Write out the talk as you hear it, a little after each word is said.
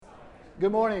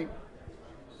Good morning.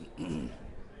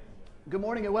 Good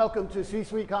morning and welcome to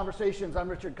C-Suite Conversations. I'm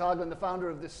Richard Coughlin, the founder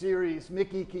of this series.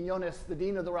 Mickey Quinones, the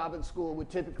dean of the Robbins School,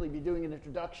 would typically be doing an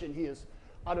introduction. He is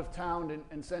out of town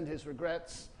and send his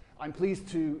regrets. I'm pleased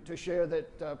to share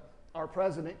that our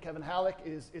president, Kevin Halleck,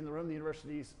 is in the room, the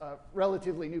university's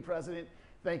relatively new president.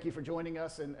 Thank you for joining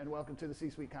us and welcome to the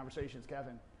C-Suite Conversations,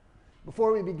 Kevin.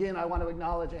 Before we begin, I want to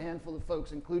acknowledge a handful of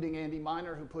folks, including Andy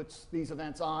Miner, who puts these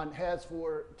events on, has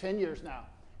for 10 years now.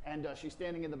 And she's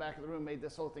standing in the back of the room, made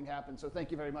this whole thing happen. So thank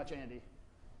you very much, Andy.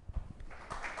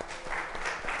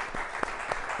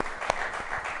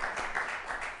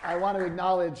 I want to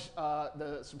acknowledge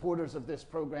the supporters of this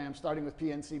program, starting with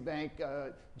PNC Bank.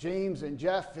 James and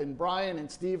Jeff and Brian and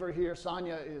Steve are here.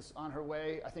 Sonia is on her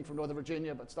way, I think from Northern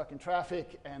Virginia, but stuck in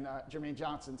traffic. And Jermaine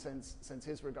Johnson sends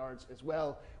his regards as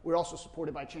well. We're also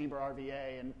supported by Chamber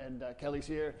RVA, and Kelly's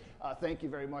here. Thank you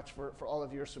very much for all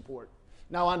of your support.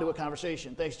 Now on to a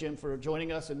conversation. Thanks, Jim, for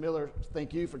joining us. And Miller,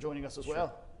 thank you for joining us as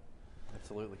well.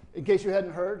 Absolutely. In case you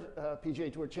hadn't heard,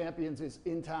 PGA Tour Champions is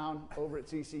in town over at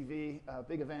CCV.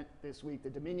 Big event this week, the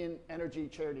Dominion Energy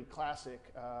Charity Classic,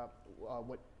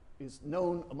 what is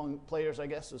known among players, I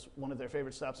guess, as one of their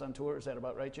favorite stops on tour. Is that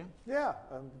about right, Jim? Yeah,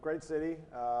 great city.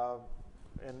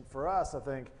 And for us, I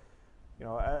think, you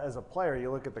know, as a player,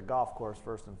 you look at the golf course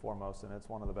first and foremost, and it's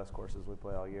one of the best courses we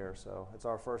play all year. So it's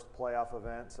our first playoff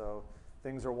event, so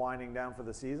things are winding down for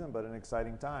the season, but an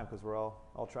exciting time because we're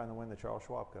all trying to win the Charles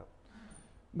Schwab Cup.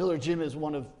 Miller Jim is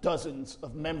one of dozens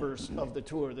of members of the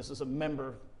tour. This is a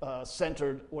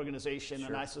member-centered organization, sure.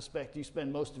 And I suspect you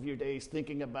spend most of your days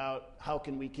thinking about how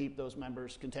can we keep those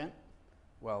members content?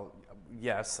 Well,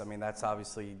 yes. I mean, that's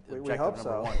obviously objective we hope number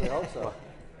so. one. We hope so.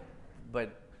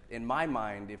 But in my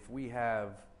mind, if we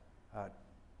have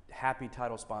happy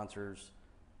title sponsors,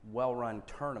 well-run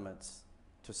tournaments,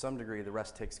 to some degree, the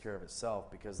rest takes care of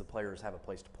itself because the players have a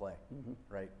place to play,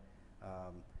 right?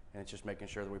 And it's just making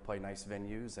sure that we play nice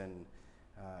venues and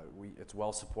it's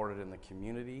well supported in the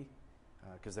community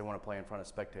because they want to play in front of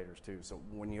spectators too. So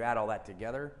when you add all that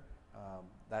together,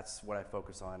 that's what I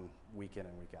focus on week in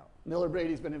and week out. Miller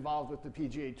Brady's been involved with the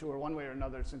PGA Tour one way or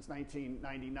another since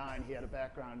 1999. He had a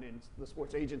background in the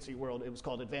sports agency world. It was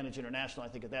called Advantage International, I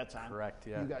think, at that time. Correct,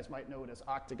 yeah. You guys might know it as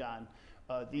Octagon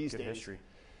these Good days. history.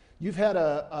 You've had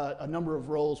a number of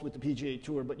roles with the PGA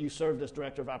Tour, but you served as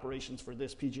Director of Operations for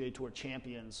this PGA Tour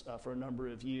Champions for a number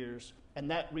of years,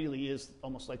 and that really is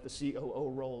almost like the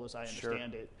COO role as I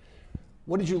understand it.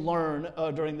 What did you learn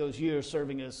during those years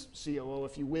serving as COO,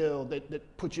 if you will,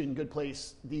 that put you in good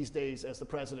place these days as the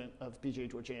President of PGA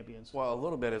Tour Champions? Well, a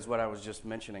little bit is what I was just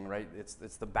mentioning, right? It's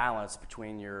the balance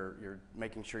between your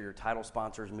making sure your title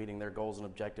sponsors meeting their goals and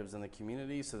objectives in the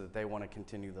community so that they want to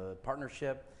continue the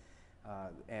partnership.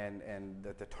 And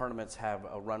that the tournaments have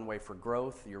a runway for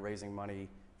growth. You're raising money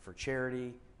for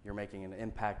charity. You're making an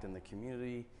impact in the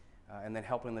community, and then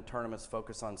helping the tournaments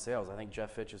focus on sales. I think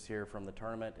Jeff Fitch is here from the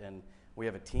tournament, and we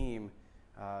have a team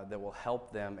that will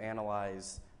help them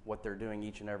analyze what they're doing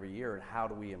each and every year and how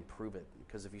do we improve it.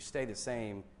 Because if you stay the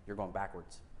same, you're going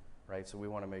backwards, right? So we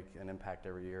want to make an impact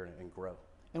every year and grow.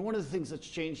 And one of the things that's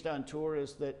changed on tour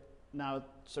is that now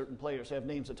certain players have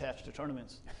names attached to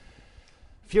tournaments.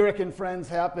 Furyk and Friends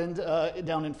happened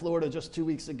down in Florida just 2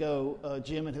 weeks ago.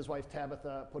 Jim and his wife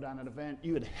Tabitha put on an event.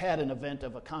 You had an event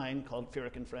of a kind called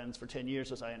Furyk and Friends for 10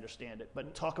 years, as I understand it.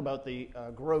 But talk about the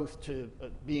growth to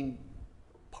being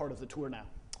part of the tour now.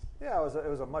 Yeah, it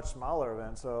was a much smaller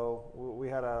event. So we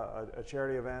had a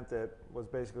charity event that was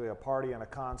basically a party and a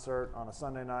concert on a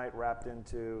Sunday night wrapped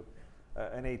into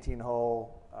an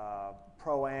 18-hole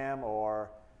Pro-Am,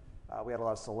 or we had a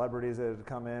lot of celebrities that had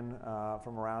come in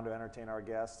from around to entertain our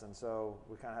guests, and so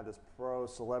we kind of had this pro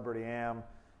celebrity am,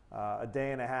 a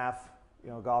day and a half,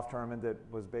 golf tournament that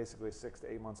was basically 6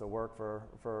 to 8 months of work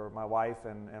for my wife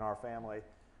and our family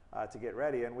to get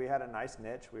ready. And we had a nice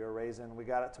niche. We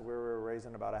got it to where we were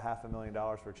raising about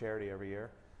 $500,000 for charity every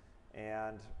year,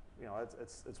 and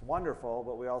it's wonderful.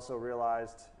 But we also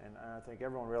realized, and I think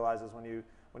everyone realizes, when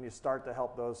you start to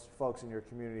help those folks in your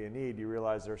community in need, you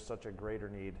realize there's such a greater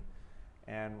need.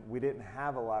 And we didn't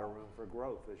have a lot of room for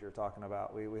growth, as you're talking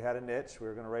about. We had a niche. We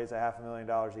were going to raise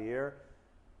 $500,000 a year,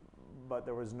 but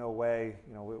there was no way.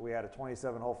 We had a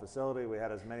 27-hole facility. We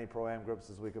had as many Pro-Am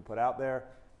groups as we could put out there.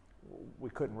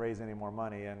 We couldn't raise any more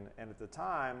money. And at the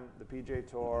time, the PGA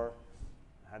Tour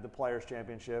had the Players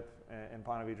Championship in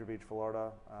Ponte Vedra Beach,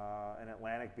 Florida, and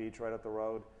Atlantic Beach right up the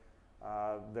road.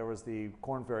 There was the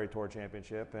Korn Ferry Tour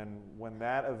Championship, and when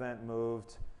that event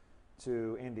moved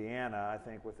to Indiana, I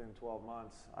think within 12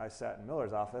 months, I sat in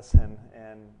Miller's office and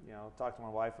talked to my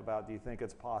wife about, do you think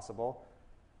it's possible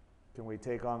can we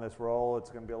take on this role? It's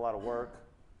going to be a lot of work,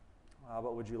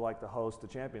 but would you like to host the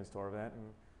Champions Tour event?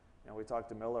 And we talked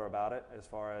to Miller about it. As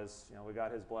far as we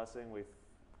got his blessing. We've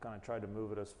kind of tried to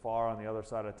move it as far on the other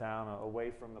side of town,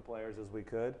 away from the players as we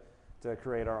could, to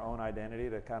create our own identity,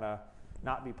 to kind of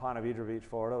not be Ponte Vedra Beach,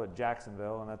 Florida, but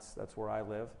Jacksonville, and that's where I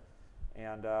live.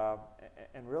 And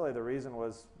really the reason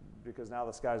was because now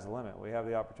the sky's the limit. We have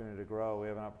the opportunity to grow. We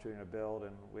have an opportunity to build,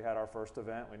 and we had our first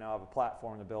event. We now have a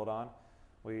platform to build on.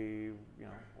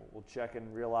 We'll check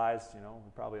and realize, we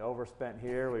probably overspent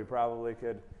here. We probably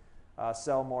could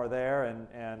sell more there,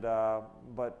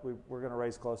 but we're going to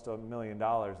raise close to $1 million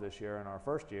this year in our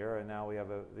first year, and now we have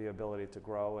the ability to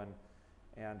grow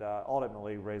and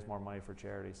ultimately raise more money for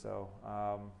charity. So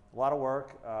a lot of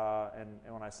work, and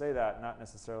when I say that, not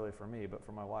necessarily for me, but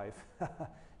for my wife.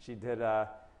 She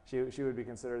would be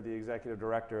considered the executive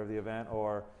director of the event,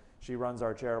 or she runs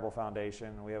our charitable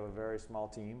foundation. We have a very small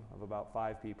team of about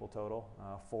 5 people total,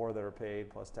 4 that are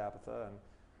paid plus Tabitha, and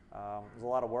it was a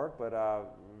lot of work, but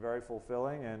very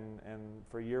fulfilling. And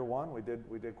for year one, we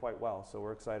did quite well. So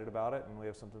we're excited about it, and we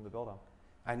have something to build on.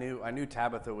 I knew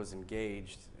Tabitha was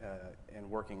engaged and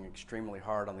working extremely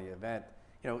hard on the event,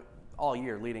 all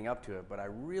year leading up to it. But I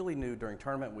really knew during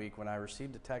tournament week when I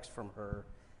received a text from her,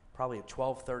 probably at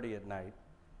 12:30 at night,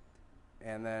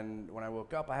 and then when I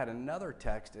woke up, I had another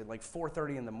text at like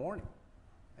 4:30 in the morning,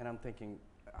 and I'm thinking,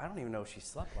 I don't even know if she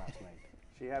slept last night.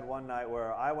 She had one night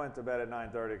where I went to bed at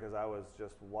 9:30 because I was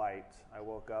just wiped. I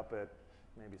woke up at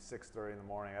maybe 6:30 in the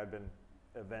morning. I'd been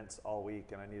events all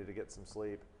week, and I needed to get some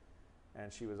sleep.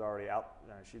 And she was already out.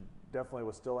 She definitely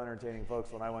was still entertaining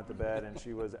folks when I went to bed, and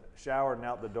she was showered and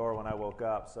out the door when I woke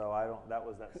up. So that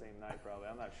was that same night probably.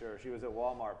 I'm not sure. She was at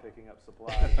Walmart picking up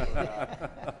supplies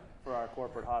for our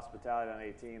corporate hospitality on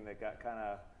 18 that got kind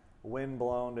of wind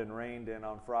blown and rained in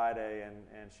on Friday,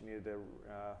 and she needed to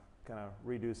kind of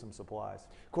redo some supplies.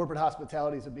 Corporate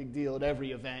hospitality is a big deal at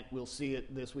every event. We'll see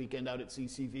it this weekend out at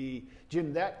CCV.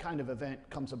 Jim, that kind of event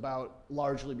comes about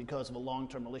largely because of a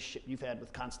long-term relationship you've had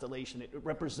with Constellation. It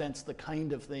represents the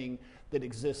kind of thing that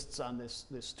exists on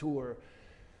this tour.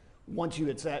 Once you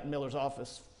had sat in Miller's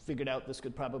office, figured out this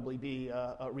could probably be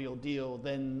a real deal,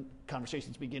 then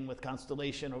conversations begin with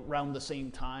Constellation around the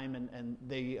same time, and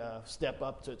they step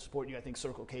up to support you. I think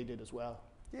Circle K did as well.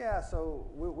 Yeah, so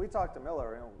we talked to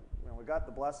Miller, and we got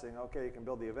the blessing. Okay, you can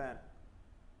build the event.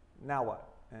 Now what?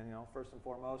 And first and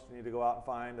foremost, you need to go out and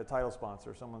find a title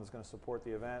sponsor, someone that's going to support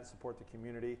the event, support the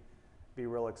community, be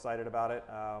real excited about it.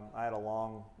 I had a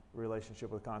long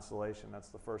relationship with Constellation. That's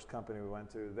the first company we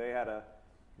went to.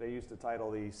 They used to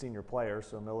title the senior players,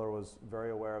 so Miller was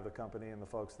very aware of the company and the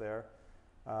folks there.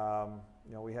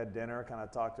 We had dinner, kind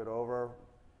of talked it over,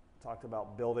 talked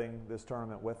about building this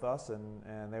tournament with us,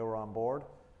 and they were on board.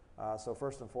 So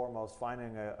first and foremost,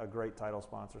 finding a great title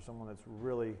sponsor, someone that's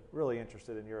really, really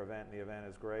interested in your event, and the event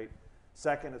is great.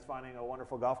 Second is finding a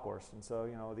wonderful golf course. And so,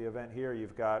 the event here,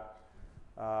 you've got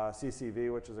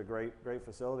CCV, which is a great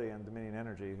facility, and Dominion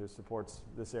Energy, who supports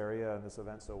this area and this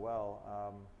event so well.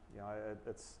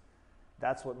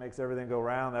 That's what makes everything go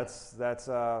round. That's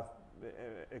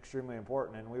extremely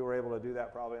important, and we were able to do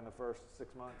that probably in the first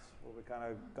 6 months, where we kind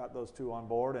of got those two on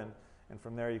board, and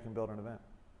from there you can build an event.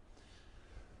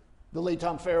 The late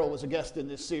Tom Farrell was a guest in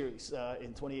this series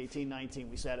in 2018-19.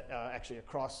 We sat actually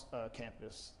across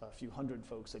campus. A few hundred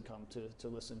folks had come to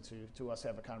listen to us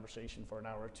have a conversation for an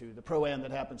hour or two. The Pro-Am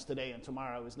that happens today and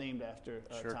tomorrow is named after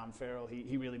Sure. Tom Farrell.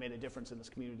 He really made a difference in this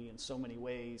community in so many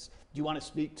ways. Do you want to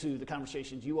speak to the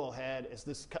conversations you all had as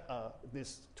this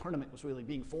tournament was really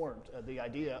being formed, the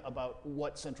idea about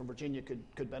what Central Virginia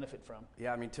could benefit from?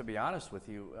 Yeah, to be honest with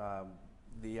you,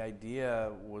 the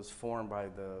idea was formed by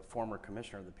the former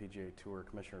commissioner of the PGA Tour,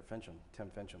 Commissioner Fincham, Tim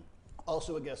Fincham.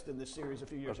 Also a guest in this series a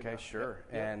few years ago. Okay, sure.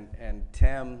 Yep. And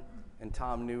Tim and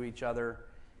Tom knew each other,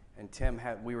 and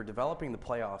we were developing the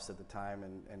playoffs at the time,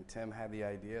 and Tim had the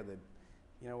idea that,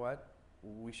 you know what,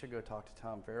 we should go talk to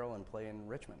Tom Farrell and play in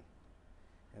Richmond.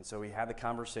 And so we had the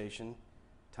conversation.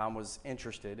 Tom was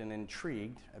interested and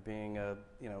intrigued at being a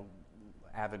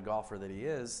avid golfer that he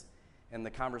is, and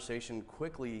the conversation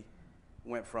quickly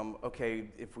went from, okay,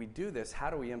 if we do this, how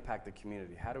do we impact the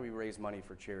community? How do we raise money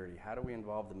for charity? How do we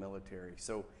involve the military?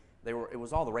 So it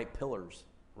was all the right pillars,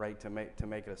 right, to make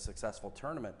it a successful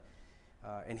tournament.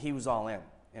 And he was all in.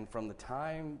 And from the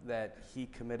time that he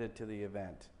committed to the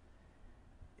event,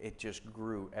 it just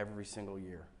grew every single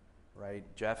year, right?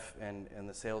 Jeff and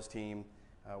the sales team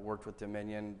worked with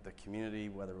Dominion, the community,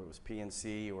 whether it was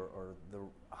PNC or the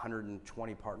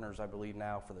 120 partners, I believe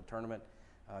now, for the tournament.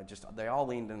 They all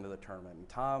leaned into the tournament. And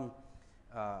Tom,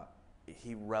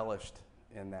 he relished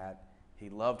in that. He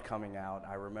loved coming out.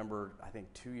 I remember, I think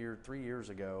 3 years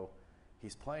ago,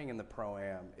 he's playing in the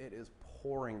Pro-Am. It is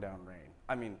pouring down rain.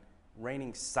 I mean,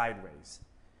 raining sideways.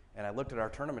 And I looked at our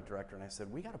tournament director and I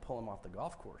said, we got to pull him off the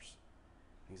golf course.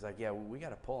 He's like, yeah, we got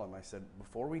to pull him. I said,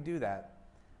 before we do that,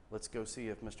 let's go see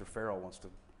if Mr. Farrell wants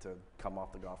to come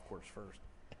off the golf course first.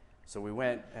 So we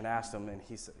went and asked him, and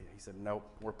he said, nope,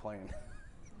 we're playing.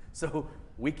 So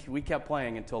we kept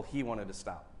playing until he wanted to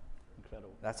stop.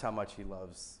 Incredible. That's how much he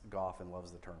loves golf and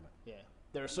loves the tournament. Yeah,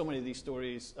 there are so many of these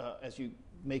stories as you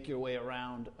make your way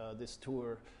around this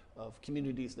tour of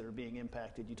communities that are being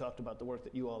impacted. You talked about the work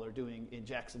that you all are doing in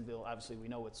Jacksonville. Obviously, we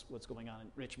know what's going on in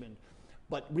Richmond.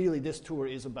 But really, this tour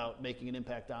is about making an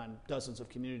impact on dozens of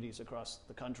communities across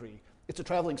the country. It's a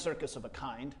traveling circus of a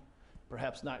kind,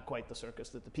 perhaps not quite the circus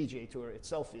that the PGA Tour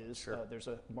itself is. Sure. There's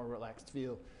a more relaxed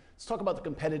feel. Let's talk about the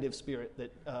competitive spirit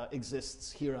that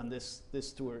exists here on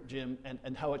this tour, Jim,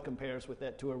 and how it compares with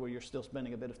that tour where you're still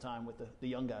spending a bit of time with the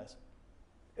young guys.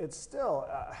 It's still,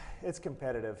 it's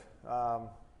competitive.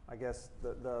 I guess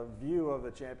the view of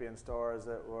the Champions Tour is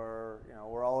that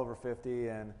we're all over 50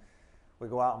 and we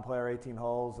go out and play our 18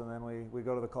 holes, and then we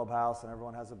go to the clubhouse and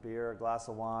everyone has a beer, a glass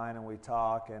of wine, and we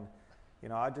talk. And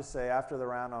I just say after the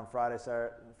round on Friday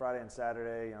and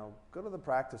Saturday, go to the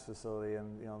practice facility,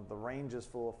 and the range is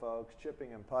full of folks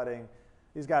chipping and putting.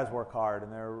 These guys work hard,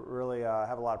 and they're really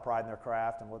have a lot of pride in their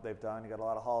craft and what they've done. You got a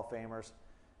lot of Hall of Famers,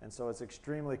 and so it's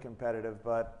extremely competitive.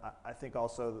 But I think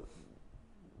also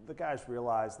the guys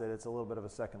realize that it's a little bit of a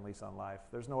second lease on life.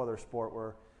 There's no other sport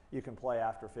where you can play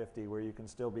after 50, where you can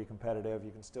still be competitive,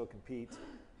 you can still compete,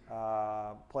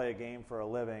 play a game for a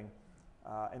living,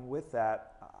 and with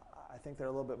that, I think they're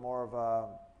a little bit more of a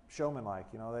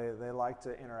showman-like. They like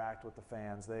to interact with the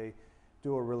fans. They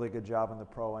do a really good job in the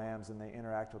Pro-Ams, and they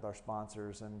interact with our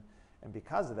sponsors, and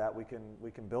because of that, we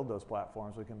can build those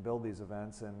platforms, we can build these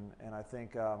events, and I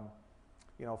think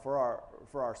for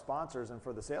our sponsors and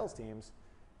for the sales teams,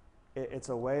 it's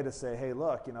a way to say, hey,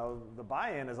 look, the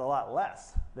buy-in is a lot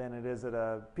less than it is at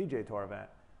a PGA Tour event,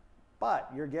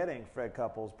 but you're getting Fred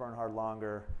Couples, Bernhard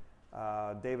Langer,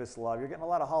 Davis Love. You're getting a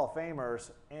lot of Hall of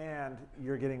Famers, and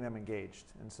you're getting them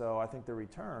engaged. And so I think the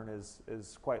return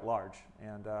is quite large.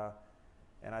 And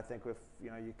I think if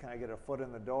you kind of get a foot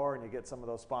in the door and you get some of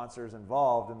those sponsors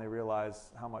involved and they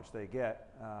realize how much they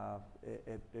get,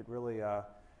 it really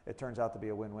it turns out to be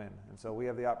a win-win. And so we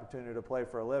have the opportunity to play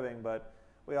for a living, but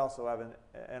we also have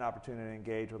an opportunity to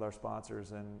engage with our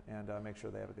sponsors and make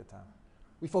sure they have a good time.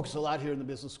 We focus a lot here in the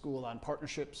business school on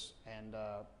partnerships and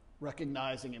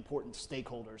recognizing important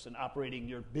stakeholders and operating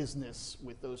your business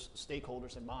with those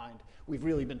stakeholders in mind. We've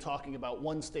really been talking about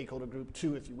one stakeholder group,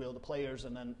 two, if you will, the players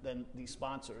and then these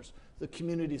sponsors. The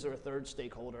communities are a third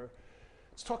stakeholder.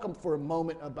 Let's talk for a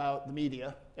moment about the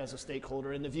media as a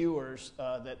stakeholder and the viewers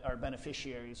that are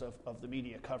beneficiaries of the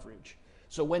media coverage.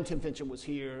 So when Tim Finchem was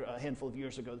here a handful of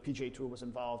years ago, the PGA Tour was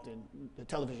involved in the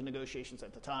television negotiations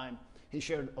at the time. He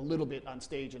shared a little bit on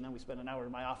stage, and then we spent an hour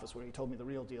in my office where he told me the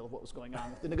real deal of what was going on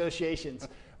with the negotiations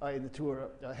in the tour.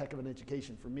 A heck of an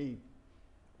education for me.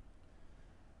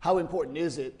 How important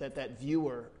is it that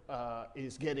viewer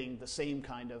is getting the same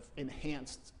kind of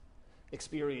enhanced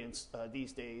experience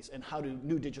these days, and how do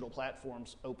new digital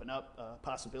platforms open up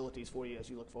possibilities for you as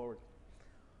you look forward?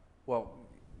 Well,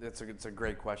 it's a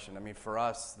great question. I mean, for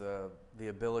us, the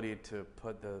ability to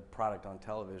put the product on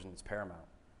television is paramount.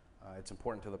 It's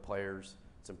important to the players.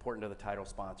 It's important to the title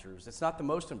sponsors. It's not the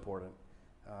most important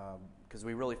because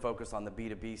we really focus on the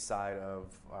B2B side of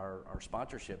our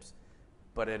sponsorships,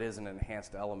 but it is an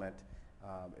enhanced element.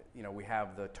 We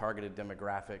have the targeted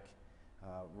demographic,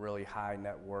 really high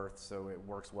net worth, so it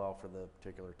works well for the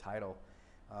particular title.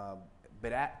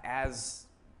 But as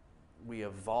we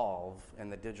evolve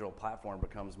and the digital platform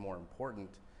becomes more important,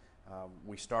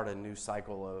 we start a new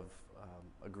cycle of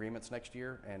agreements next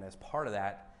year, and as part of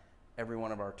that, every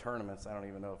one of our tournaments, I don't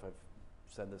even know if I've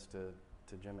said this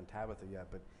to Jim and Tabitha yet,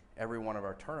 but every one of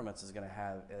our tournaments is going to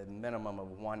have a minimum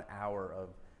of 1 hour of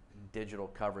digital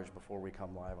coverage before we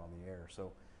come live on the air.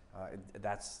 So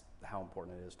that's how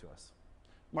important it is to us.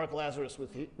 Mark Lazarus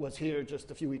was here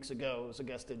just a few weeks ago as a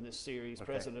guest in this series,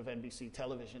 Okay. president of NBC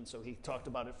Television, so he talked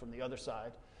about it from the other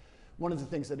side. One of the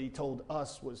things that he told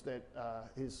us was that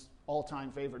his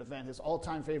all-time favorite event, his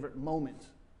all-time favorite moment,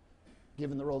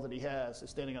 given the role that he has, is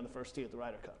standing on the first tee at the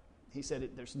Ryder Cup. He said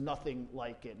there's nothing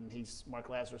like it, and Mark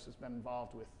Lazarus has been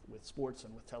involved with sports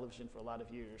and with television for a lot of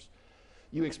years.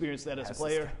 You experienced that as a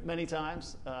player many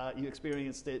times. You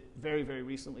experienced it very, very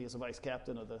recently as a vice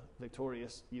captain of the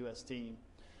victorious U.S. team.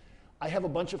 I have a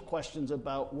bunch of questions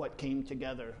about what came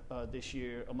together this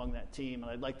year among that team,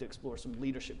 and I'd like to explore some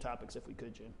leadership topics if we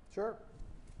could, Jim. Sure.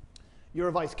 You're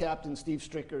a vice captain. Steve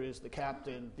Stricker is the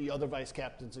captain. The other vice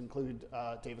captains include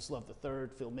Davis Love III,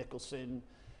 Phil Mickelson,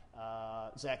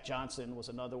 Zach Johnson was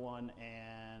another one,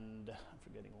 and I'm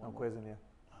forgetting one. I'm quizzing you.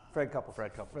 Fred Couples.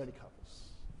 Fred Couples. Freddie Couples.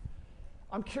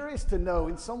 I'm curious to know,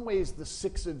 in some ways, the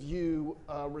six of you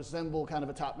resemble kind of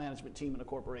a top management team in a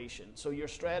corporation. So you're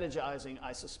strategizing,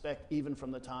 I suspect, even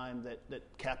from the time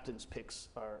that captain's picks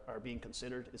are being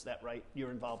considered. Is that right?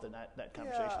 You're involved in that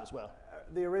conversation as well.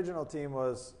 The original team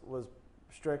was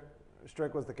Strick.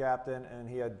 Strick was the captain, and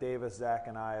he had Davis, Zach,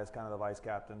 and I as kind of the vice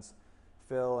captains.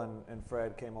 Phil and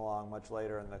Fred came along much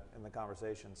later in the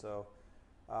conversation. So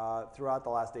throughout the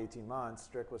last 18 months,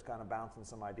 Strick was kind of bouncing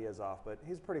some ideas off. But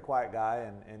he's a pretty quiet guy,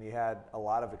 and he had a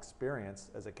lot of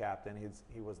experience as a captain.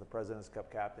 He was the President's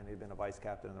Cup captain. He'd been a vice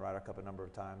captain in the Ryder Cup a number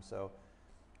of times. So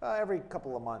every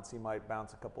couple of months, he might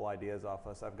bounce a couple ideas off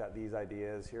us. I've got these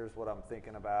ideas. Here's what I'm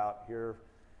thinking about.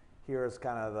 Here's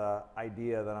kind of the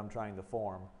idea that I'm trying to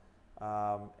form.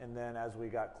 And then as we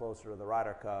got closer to the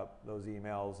Ryder Cup, those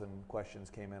emails and questions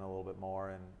came in a little bit more.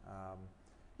 And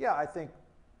yeah, I think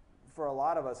for a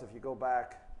lot of us, if you go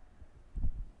back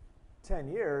 10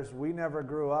 years, we never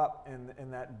grew up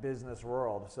in that business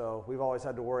world. So we've always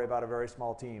had to worry about a very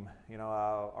small team. You know,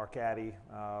 our caddy,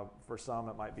 for some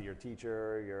it might be your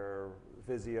teacher, your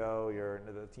physio,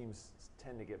 the teams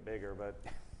tend to get bigger. But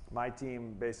my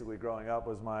team basically growing up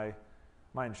was my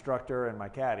instructor and my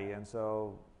caddy. And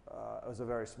so it was a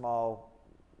very small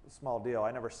deal.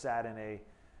 I never sat in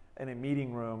a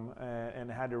meeting room and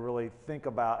had to really think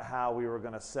about how we were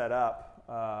going to set up,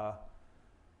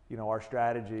 our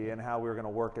strategy and how we were going to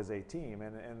work as a team.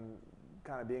 And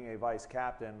kind of being a vice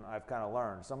captain, I've kind of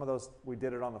learned. Some of those, we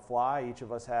did it on the fly. Each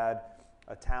of us had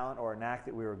a talent or a knack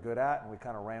that we were good at, and we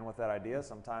kind of ran with that idea.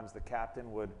 Sometimes the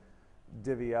captain would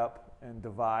divvy up and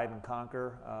divide and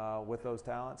conquer with those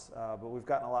talents, but we've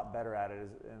gotten a lot better at it.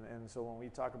 And so when we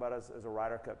talk about us as a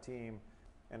Ryder Cup team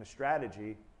and a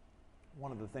strategy,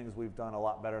 one of the things we've done a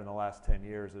lot better in the last 10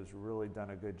 years is really done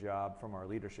a good job from our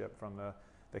leadership, from the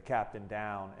captain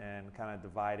down, and kind of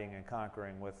dividing and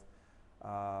conquering with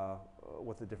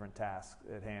the different tasks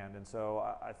at hand. And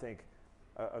so I think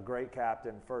a great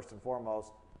captain, first and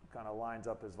foremost, kind of lines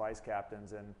up his vice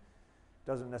captains and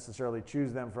doesn't necessarily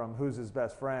choose them from who's his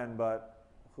best friend, but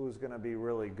who's going to be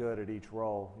really good at each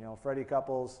role. You know, Freddie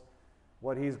Couples,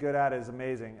 what he's good at is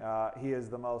amazing. He is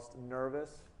the most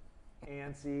nervous,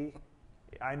 antsy.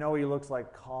 I know he looks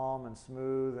like calm and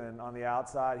smooth, and on the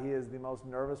outside, he is the most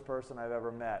nervous person I've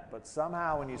ever met. But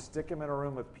somehow, when you stick him in a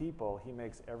room with people, he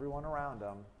makes everyone around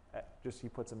him, he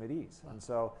puts them at ease. And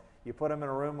so you put him in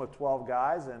a room with 12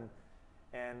 guys,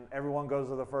 and everyone goes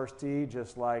to the first tee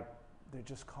just like, they're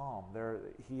just calm.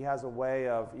 He has a way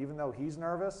of, even though he's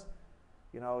nervous,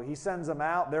 you know, he sends them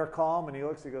out, they're calm, and he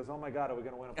looks, he goes, oh my God, are we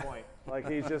going to win a point? Like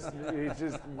he's just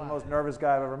the most nervous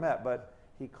guy I've ever met, but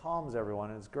he calms everyone,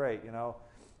 and it's great, you know.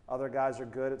 Other guys are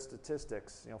good at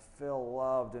statistics. You know, Phil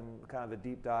loved and kind of the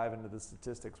deep dive into the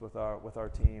statistics with our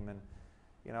team, and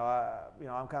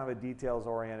I'm kind of a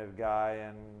details-oriented guy,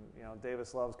 and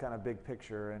Davis loves kind of big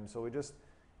picture, and so we just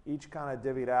each kind of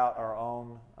divvied out our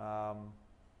own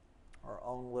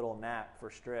little knack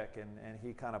for Strick, and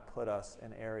he kind of put us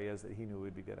in areas that he knew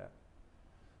we'd be good at.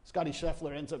 Scotty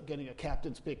Scheffler ends up getting a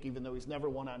captain's pick even though he's never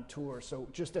won on tour. So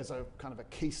just as a kind of a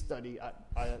case study,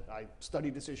 I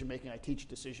study decision making, I teach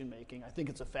decision making. I think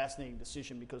it's a fascinating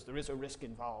decision because there is a risk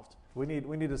involved. We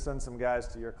need to send some guys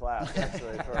to your class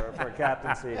actually for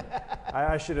captaincy.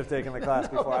 I should have taken the class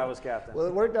before I was captain. Well,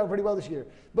 it worked out pretty well this year.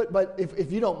 But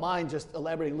if you don't mind just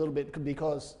elaborating a little bit,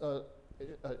 because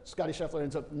Scotty Scheffler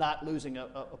ends up not losing a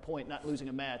point, not losing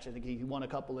a match. I think he won a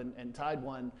couple and tied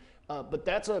one. But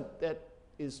that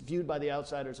is viewed by the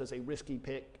outsiders as a risky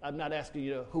pick. I'm not asking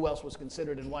you who else was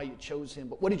considered and why you chose him,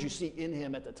 but what did you see in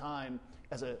him at the time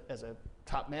as a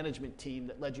top management team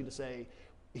that led you to say,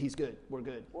 he's good, we're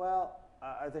good? Well,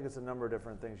 I think it's a number of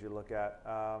different things you look at.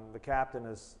 The captain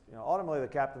is, ultimately the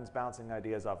captain's bouncing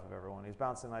ideas off of everyone. He's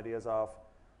bouncing ideas off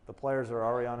the players that are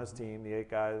already on his team, the 8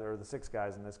 guys, or the 6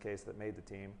 guys in this case that made the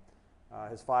team,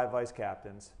 his 5 vice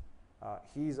captains.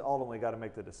 He's ultimately got to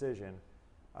make the decision.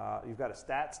 You've got a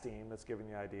stats team that's giving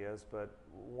you ideas, but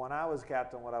when I was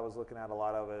captain, what I was looking at a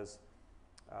lot of is,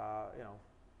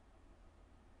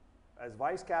 as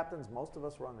vice captains, most of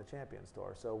us were on the Champions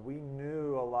Tour, so we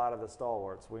knew a lot of the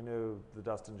stalwarts. We knew the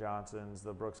Dustin Johnsons,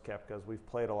 the Brooks Koepkas. We've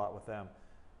played a lot with them.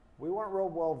 We weren't real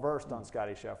well versed on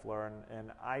Scotty Scheffler,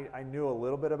 and I knew a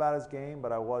little bit about his game,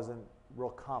 but I wasn't real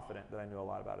confident that I knew a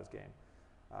lot about his game.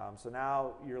 So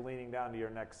now you're leaning down to your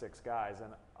next 6 guys,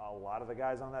 and a lot of the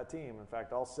guys on that team, in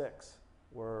fact, all 6,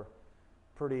 were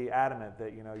pretty adamant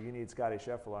that you need Scotty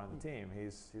Scheffler on the team.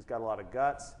 He's got a lot of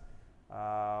guts.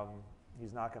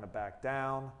 He's not going to back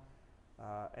down.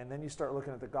 And then you start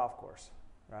looking at the golf course,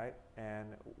 right? And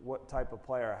what type of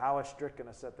player, how is Strick going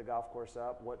to set the golf course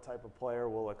up? What type of player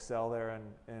will excel there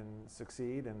and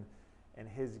succeed? And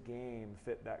his game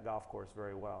fit that golf course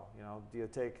very well. Do you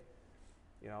take,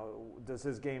 does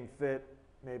his game fit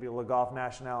maybe Le Golf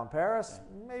National in Paris?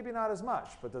 Maybe not as much,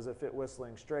 but does it fit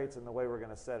Whistling Straits and the way we're going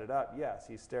to set it up? Yes,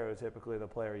 he's stereotypically the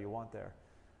player you want there.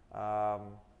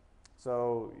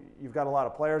 So you've got a lot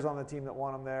of players on the team that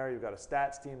want him there. You've got a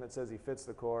stats team that says he fits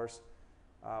the course.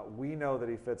 We know that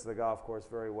he fits the golf course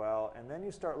very well. And then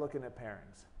you start looking at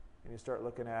pairings. And you start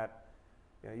looking at,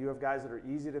 you have guys that are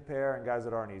easy to pair and guys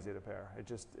that aren't easy to pair. It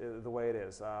just the way it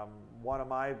is. One of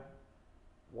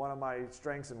my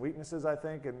strengths and weaknesses, I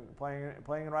think, in playing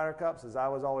in Ryder Cups is I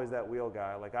was always that wheel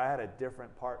guy. Like I had a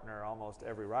different partner almost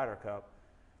every Ryder Cup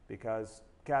because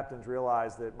captains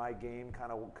realized that my game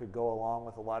kind of could go along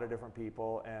with a lot of different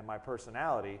people and my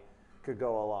personality could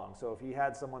go along. So if he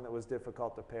had someone that was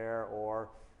difficult to pair or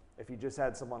if he just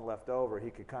had someone left over, he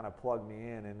could kind of plug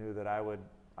me in and knew that I would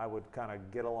kind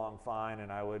of get along fine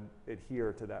and I would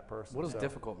adhere to that person. What does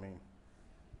difficult mean?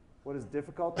 What is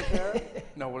difficult to pair?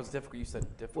 No, what is difficult? You said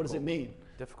difficult. What does it mean?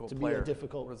 Difficult to player. be a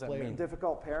difficult what does that player? mean?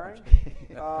 Difficult pairing?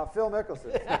 Phil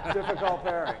Mickelson. Difficult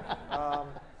pairing.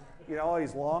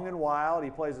 He's long and wild.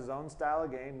 He plays his own style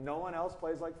of game. No one else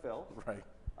plays like Phil. Right.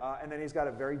 And then he's got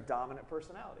a very dominant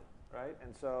personality, right?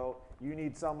 And so you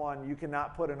need someone, you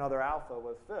cannot put another alpha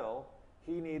with Phil.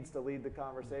 He needs to lead the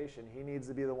conversation. He needs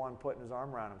to be the one putting his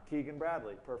arm around him. Keegan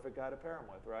Bradley, perfect guy to pair him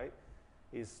with, right?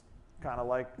 He's kind of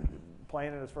like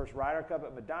playing in his first Ryder Cup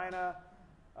at Medina,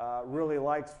 really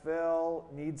likes Phil,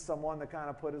 needs someone to kind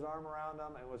of put his arm around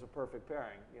him, and was a perfect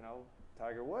pairing.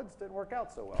 Tiger Woods didn't work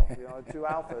out so well, two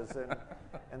alphas,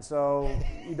 and so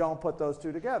you don't put those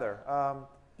two together.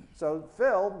 So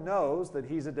Phil knows that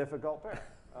he's a difficult pair.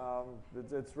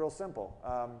 It's real simple.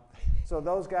 So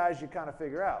those guys you kind of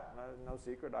figure out. No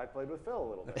secret, I played with Phil a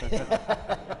little bit.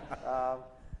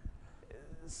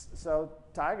 So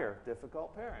Tiger,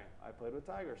 difficult pairing. I played with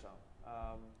Tiger some.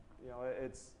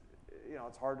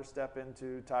 It's hard to step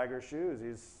into Tiger's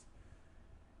shoes.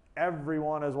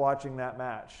 Everyone is watching that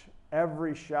match.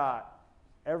 Every shot,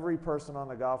 every person on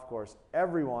the golf course,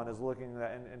 everyone is looking at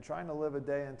that, and trying to live a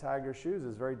day in Tiger's shoes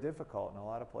is very difficult, and a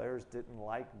lot of players didn't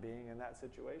like being in that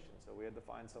situation, so we had to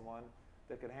find someone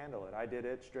that could handle it. I did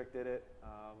it, Strick did it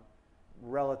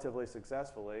relatively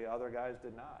successfully. Other guys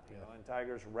did not. And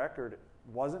Tiger's record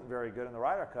wasn't very good in the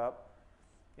Ryder Cup.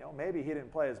 Maybe he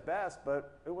didn't play his best,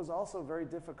 but it was also very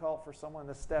difficult for someone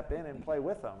to step in and play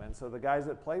with him, and so the guys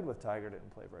that played with Tiger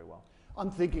didn't play very well. I'm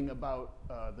thinking about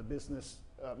the business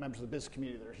members of the business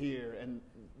community that are here and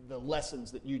the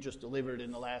lessons that you just delivered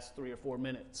in the last 3 or 4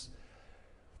 minutes.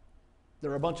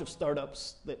 There are a bunch of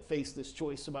startups that face this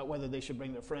choice about whether they should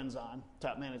bring their friends on,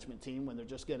 top management team, when they're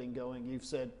just getting going. You've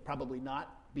said probably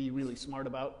not. Be really smart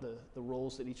about the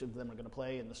roles that each of them are going to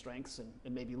play and the strengths,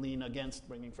 and maybe lean against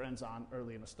bringing friends on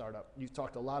early in a startup. You've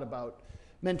talked a lot about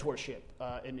mentorship,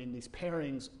 and in these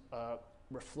pairings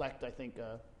reflect, I think,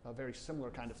 a very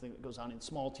similar kind of thing that goes on in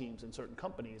small teams in certain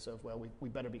companies of, well, we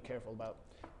better be careful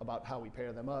about how we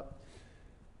pair them up.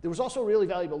 There was also a really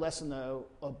valuable lesson, though,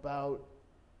 about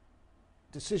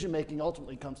decision-making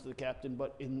ultimately comes to the captain,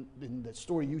 but in the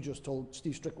story you just told,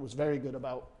 Steve Stricker was very good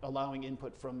about allowing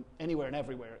input from anywhere and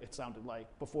everywhere, it sounded like,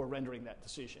 before rendering that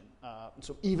decision.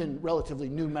 So even relatively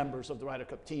new members of the Ryder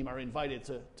Cup team are invited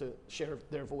to share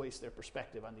their voice, their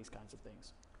perspective on these kinds of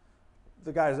things.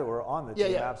 The guys that were on the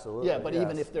team, absolutely. Yeah, but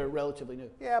even if they're relatively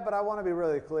new. Yeah, but I want to be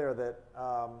really clear that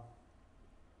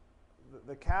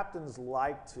the captains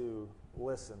like to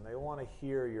listen. They want to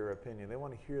hear your opinion. They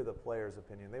want to hear the player's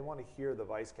opinion. They want to hear the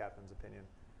vice captain's opinion.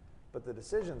 But the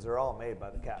decisions are all made by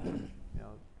the captain.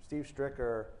 Steve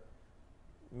Stricker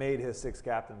made his 6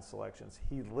 captain selections.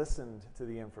 He listened to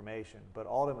the information, but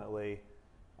ultimately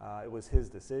it was his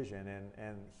decision,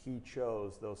 and he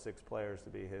chose those 6 players to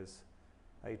be his.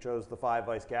 He chose the 5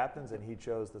 vice captains, and he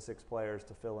chose the 6 players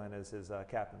to fill in as his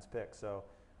captain's pick. So,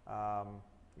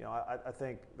 I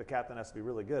think the captain has to be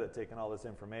really good at taking all this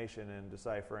information and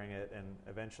deciphering it, and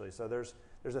eventually. So there's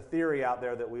a theory out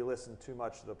there that we listen too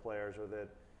much to the players, or that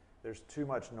there's too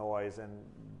much noise.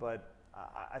 But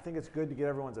I think it's good to get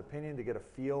everyone's opinion, to get a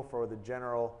feel for the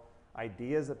general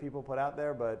ideas that people put out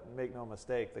there. But make no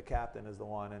mistake, the captain is the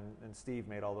one, and Steve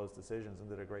made all those decisions and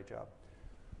did a great job.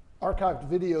 Archived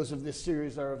videos of this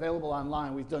series are available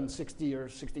online. We've done 60 or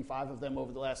 65 of them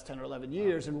over the last 10 or 11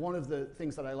 years. And one of the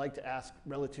things that I like to ask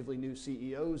relatively new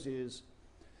CEOs is,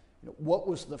 what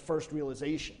was the first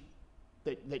realization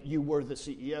that you were the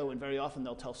CEO, and very often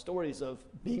they'll tell stories of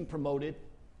being promoted,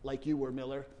 like you were,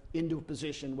 Miller, into a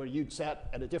position where you'd sat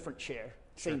at a different chair,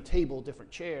 same table,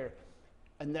 different chair,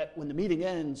 and that when the meeting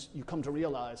ends, you come to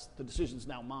realize the decision's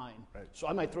now mine. Right. So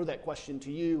I might throw that question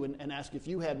to you and ask if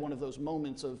you had one of those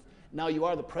moments of, now you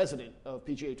are the president of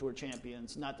PGA Tour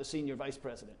Champions, not the senior vice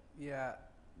president. Yeah,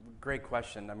 great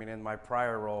question. I mean, in my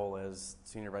prior role as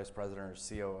senior vice president or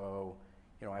COO,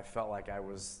 you know, I felt like I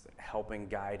was helping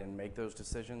guide and make those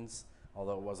decisions,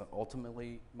 although it wasn't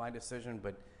ultimately my decision.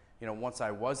 But, you know, once I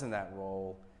was in that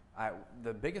role,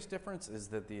 the biggest difference is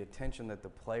that the attention that the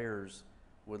players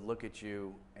would look at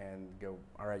you and go,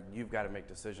 all right, you've got to make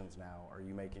decisions now. Are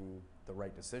you making the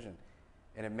right decision?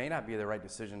 And it may not be the right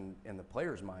decision in the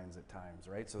players' minds at times,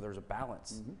 right? So there's a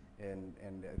balance. And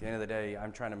at the end of the day,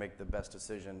 I'm trying to make the best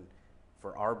decision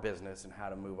for our business and how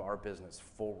to move our business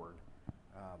forward.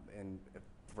 And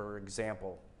for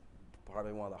example,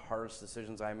 probably one of the hardest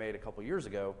decisions I made a couple years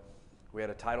ago, we had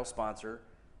a title sponsor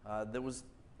that was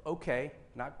okay,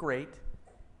 not great,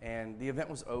 and the event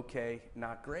was okay,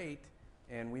 not great,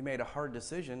 and we made a hard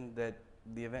decision that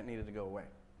the event needed to go away.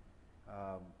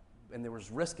 And there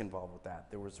was risk involved with that.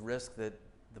 There was risk that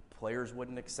the players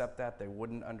wouldn't accept that, they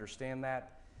wouldn't understand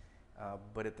that,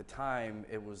 but at the time,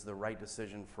 it was the right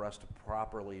decision for us to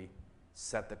properly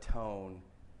set the tone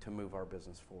to move our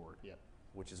business forward. Yep.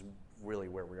 Which is really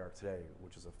where we are today,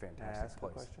 which is a Can I fantastic ask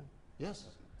place. a question? Yes.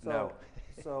 No.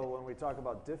 So when we talk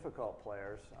about difficult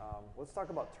players, let's talk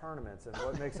about tournaments and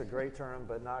what makes a great tournament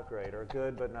but not great, or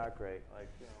good but not great. Like,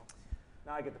 you know,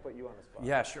 now I get to put you on the spot.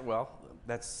 Yeah, sure. Well,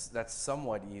 that's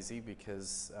somewhat easy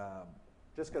because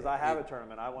Just because I have a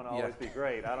tournament, I want to Yeah. always be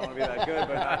great. I don't want to be that good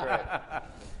but not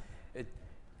great.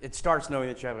 it starts knowing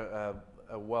that you have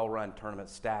a well-run tournament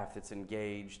staff that's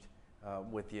engaged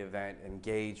with the event,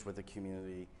 engaged with the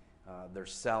community. They're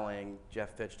selling.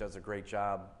 Jeff Fitch does a great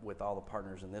job with all the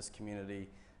partners in this community.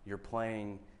 You're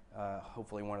playing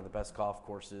hopefully one of the best golf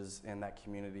courses in that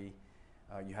community.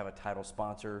 You have a title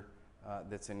sponsor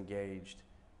that's engaged,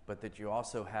 but that you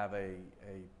also have a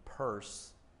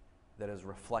purse that is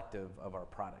reflective of our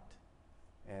product.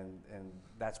 And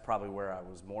that's probably where I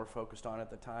was more focused on at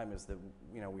the time, is that,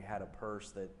 you know, we had a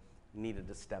purse that needed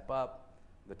to step up.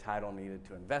 The title needed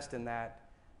to invest in that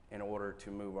in order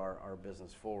to move our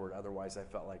business forward. Otherwise, I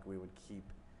felt like we would keep,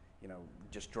 you know,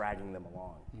 just dragging them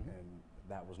along, and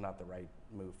that was not the right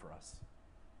move for us.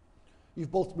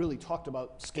 You've both really talked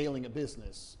about scaling a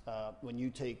business. When you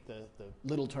take the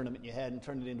little tournament you had and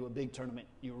turned it into a big tournament,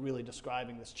 you were really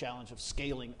describing this challenge of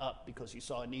scaling up because you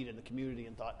saw a need in the community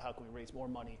and thought, how can we raise more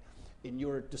money? In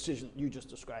your decision you just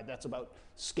described, that's about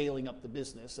scaling up the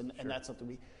business, and that's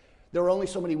something there are only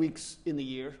so many weeks in the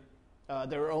year.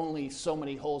 There are only so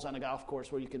many holes on a golf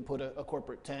course where you can put a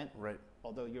corporate tent. Right.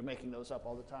 Although you're making those up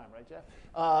all the time, right, Jeff?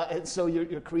 And so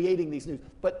you're creating these new.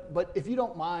 But if you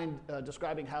don't mind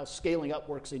describing how scaling up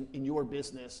works in your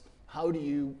business, how do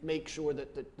you make sure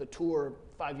that the tour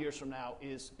 5 years from now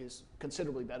is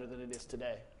considerably better than it is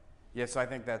today? Yeah, so I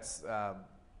think that's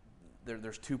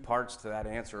there's two parts to that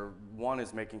answer. One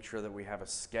is making sure that we have a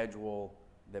schedule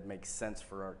that makes sense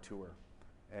for our tour.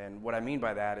 And what I mean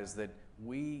by that is that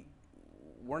we're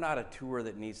not a tour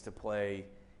that needs to play,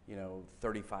 you know,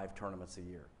 35 tournaments a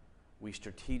year. We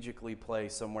strategically play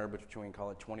somewhere between, call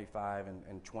it 25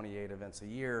 and 28 events a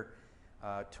year,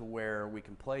 to where we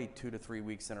can play 2 to 3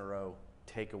 weeks in a row,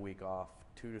 take a week off,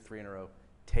 2 to 3 in a row,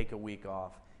 take a week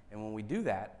off. And when we do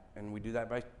that, and we do that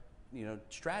by, you know,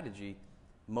 strategy,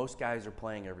 most guys are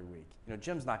playing every week. You know,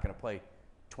 Jim's not going to play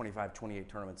 25, 28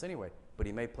 tournaments anyway, but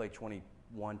he may play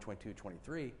 21, 22,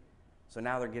 23. So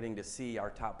now they're getting to see our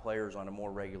top players on a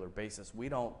more regular basis. We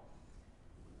don't,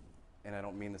 and I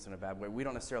don't mean this in a bad way, we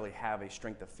don't necessarily have a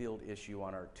strength of field issue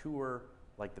on our tour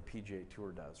like the PGA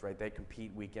Tour does, right? They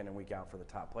compete week in and week out for the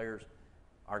top players.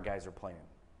 Our guys are playing,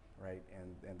 right?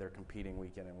 And they're competing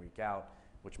week in and week out,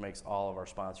 which makes all of our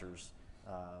sponsors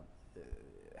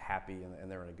happy,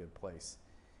 and they're in a good place.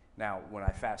 Now, when I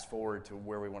fast forward to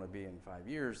where we want to be in 5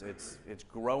 years, it's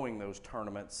growing those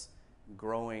tournaments,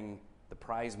 growing the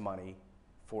prize money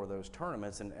for those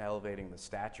tournaments, and elevating the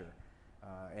stature.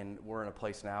 And we're in a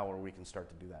place now where we can start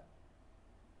to do that.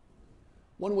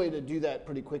 One way to do that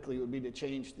pretty quickly would be to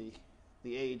change the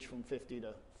age from 50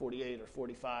 to 48 or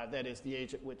 45. That is the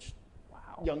age at which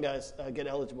young guys get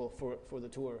eligible for the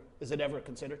tour. Is it ever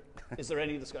considered? Is there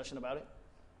any discussion about it?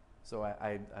 So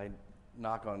I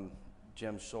knock on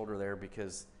Jim's shoulder there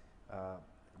because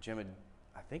Jim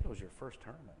I think it was your first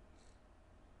tournament.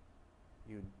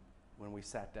 When we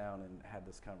sat down and had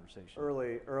this conversation.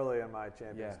 Early in my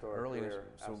Champions Tour early career,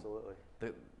 so absolutely.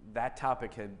 that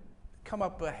topic had come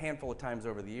up a handful of times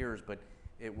over the years, but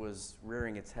it was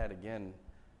rearing its head again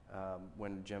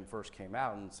when Jim first came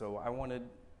out, and so I wanted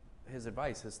his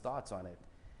advice, his thoughts on it,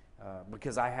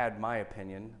 because I had my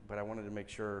opinion, but I wanted to make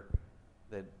sure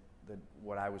that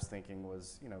what I was thinking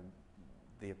was,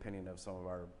 the opinion of some of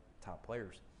our top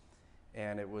players.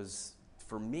 And it was,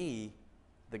 for me,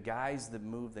 the guys that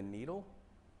move the needle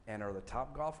and are the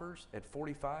top golfers at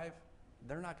 45,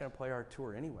 they're not going to play our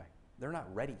tour anyway. They're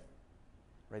not ready,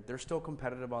 right? They're still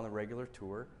competitive on the regular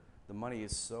tour. The money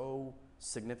is so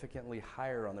significantly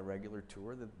higher on the regular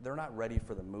tour that they're not ready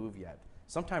for the move yet.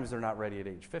 Sometimes they're not ready at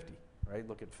age 50, right?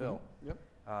 Look at Phil. Yep.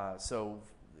 So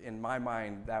in my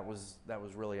mind, that was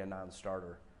really a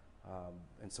non-starter.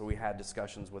 And so we had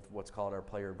discussions with what's called our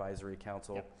Player Advisory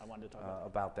Council. Yep, I wanted to talk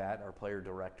about that, our player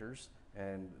directors,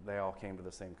 and they all came to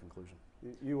the same conclusion.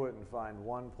 You wouldn't find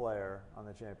one player on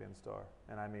the Champions Tour,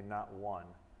 and I mean not one,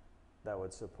 that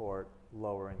would support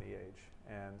lowering the age.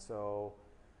 And so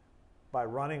by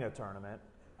running a tournament,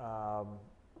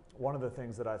 one of the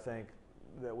things that I think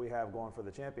that we have going for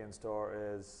the Champions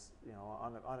Tour is,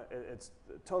 it's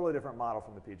a totally different model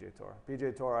from the PGA Tour.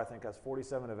 PGA Tour, I think, has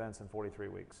 47 events in 43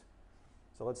 weeks.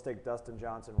 So let's take Dustin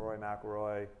Johnson, Rory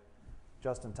McIlroy,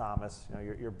 Justin Thomas,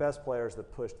 your best players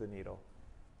that push the needle.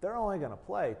 They're only going to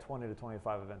play 20 to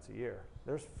 25 events a year.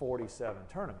 There's 47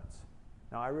 tournaments.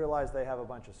 Now, I realize they have a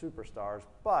bunch of superstars,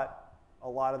 but a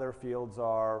lot of their fields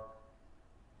are,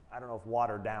 I don't know if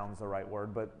watered down is the right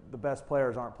word, but the best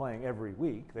players aren't playing every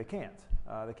week. They can't.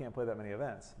 They can't play that many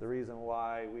events. The reason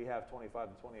why we have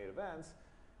 25 to 28 events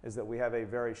is that we have a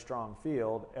very strong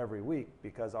field every week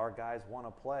because our guys want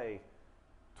to play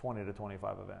 20 to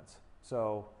 25 events.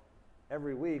 So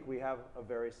every week we have a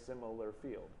very similar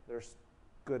field. There's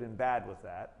good and bad with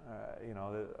that.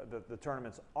 The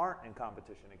tournaments aren't in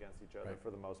competition against each other right.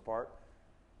 for the most part.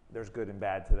 There's good and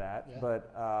bad to that.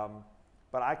 Yeah.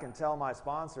 But I can tell my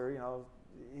sponsor,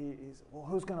 he's, well,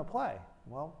 who's going to play?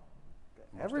 Well,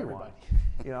 Most everyone.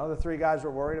 everybody. The three guys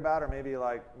we're worried about are maybe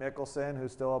like Mickelson,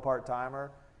 who's still a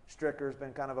part-timer. Stricker's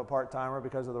been kind of a part-timer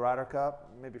because of the Ryder Cup.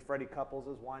 Maybe Freddie Couples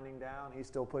is winding down. He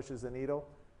still pushes the needle.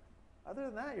 Other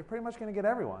than that, you're pretty much going to get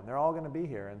everyone. They're all going to be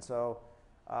here. And so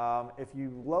if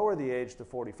you lower the age to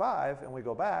 45 and we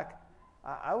go back,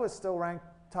 I was still ranked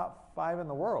top 5 in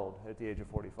the world at the age of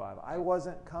 45. I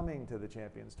wasn't coming to the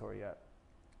Champions Tour yet.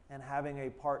 And having a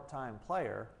part-time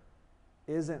player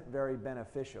isn't very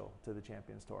beneficial to the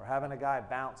Champions Tour. Having a guy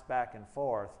bounce back and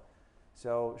forth,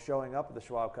 so showing up at the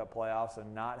Schwab Cup playoffs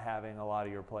and not having a lot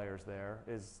of your players there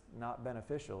is not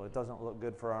beneficial. It doesn't look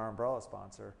good for our umbrella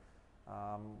sponsor.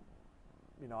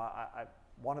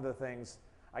 One of the things,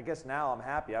 I guess now I'm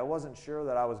happy. I wasn't sure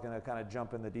that I was going to kind of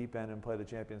jump in the deep end and play the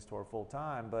Champions Tour full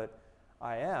time, but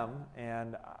I am,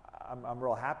 and I'm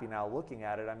real happy now looking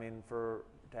at it. I mean,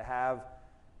 to have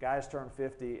guys turn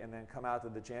 50 and then come out to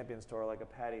the Champions Tour like a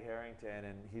Patty Harrington,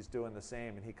 and he's doing the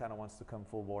same, and he kind of wants to come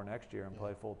full bore next year and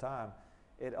play full time.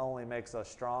 It only makes us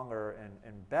stronger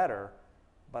and better.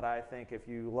 But I think if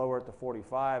you lower it to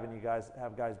 45 and you guys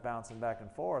have guys bouncing back and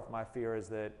forth, my fear is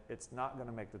that it's not going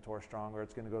to make the tour stronger.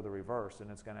 It's going to go the reverse, and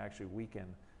it's going to actually weaken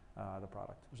the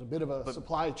product. There's a bit of a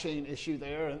supply chain issue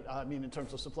there, in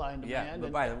terms of supply and demand.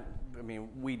 Yeah,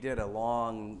 we did a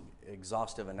long,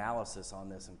 exhaustive analysis on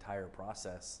this entire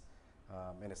process,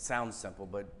 and it sounds simple,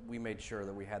 but we made sure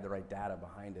that we had the right data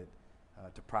behind it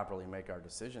to properly make our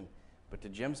decision. But to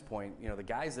Jim's point, the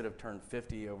guys that have turned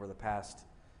 50 over the past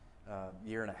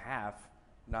year and a half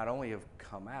not only have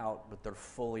come out, but they're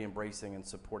fully embracing and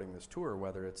supporting this tour,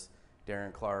 whether it's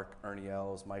Darren Clark, Ernie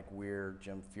Els, Mike Weir,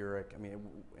 Jim Furyk,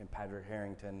 and Patrick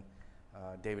Harrington,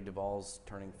 David Duval's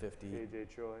turning 50.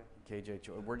 KJ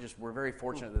Choi. We're very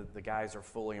fortunate that the guys are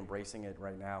fully embracing it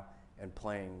right now and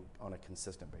playing on a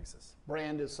consistent basis.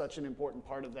 Brand is such an important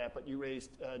part of that, but you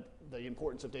raised the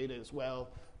importance of data as well.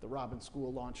 The Robbins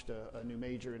School launched a new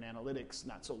major in analytics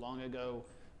not so long ago.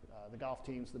 The golf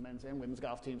teams, the men's and women's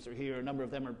golf teams are here. A number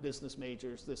of them are business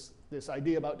majors. This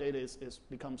idea about data has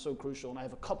become so crucial, and I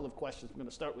have a couple of questions. I'm going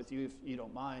to start with you, if you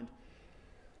don't mind.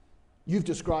 You've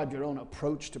described your own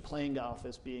approach to playing golf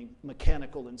as being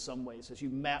mechanical in some ways. As you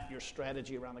map your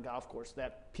strategy around the golf course,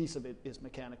 that piece of it is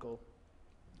mechanical.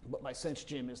 But my sense,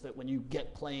 Jim, is that when you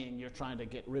get playing, you're trying to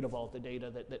get rid of all the data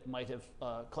that might have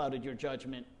clouded your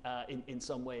judgment in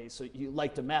some ways. So you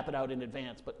like to map it out in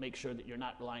advance, but make sure that you're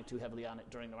not relying too heavily on it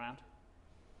during the round?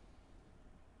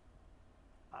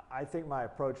 I think my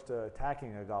approach to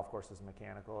attacking a golf course is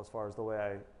mechanical as far as the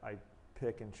way I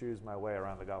pick and choose my way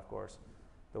around the golf course.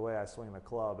 The way I swing the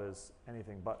club is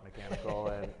anything but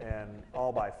mechanical and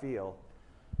all by feel.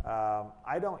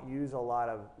 I don't use a lot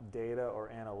of data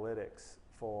or analytics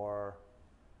for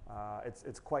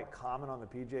It's quite common on the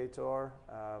PGA Tour.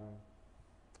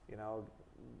 You know,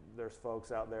 there's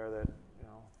folks out there that, you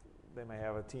know, they may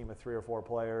have a team of 3 or 4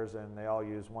 players and they all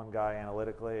use one guy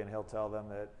analytically, and he'll tell them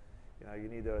that, you know, you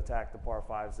need to attack the par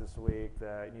 5s this week,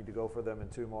 that you need to go for them in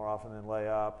 2 more often than lay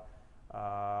up.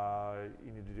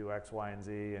 You need to do X, Y, and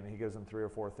Z, and he gives them 3 or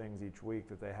 4 things each week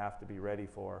that they have to be ready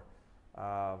for.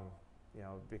 You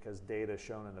know, because data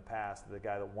shown in the past, the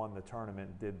guy that won the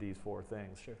tournament did these 4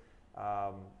 things. Sure.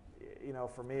 You know,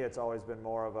 for me, it's always been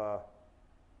more of a,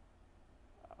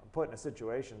 I'm put in a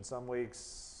situation. Some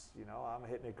weeks, you know, I'm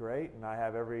hitting it great, and I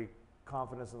have every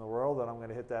confidence in the world that I'm going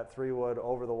to hit that 3-wood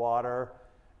over the water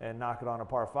and knock it on a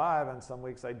par 5, and some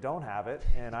weeks I don't have it,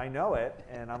 and I know it,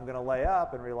 and I'm going to lay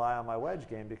up and rely on my wedge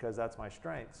game because that's my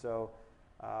strength. So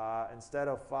instead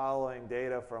of following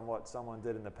data from what someone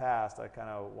did in the past, I kind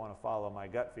of want to follow my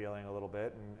gut feeling a little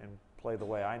bit and play the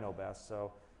way I know best.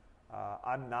 So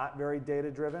I'm not very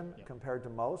data-driven compared to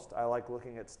most. I like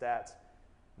looking at stats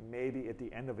maybe at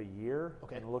the end of a year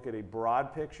and look at a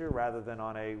broad picture rather than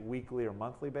on a weekly or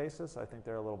monthly basis. I think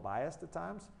they're a little biased at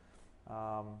times.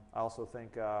 I also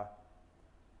think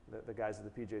the guys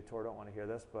at the PGA Tour don't want to hear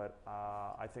this, but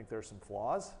I think there's some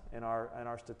flaws in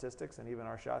our statistics and even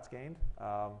our shots gained.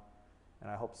 And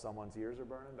I hope someone's ears are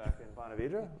burning back in Ponte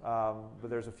Vedra. But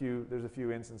there's a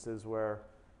few instances where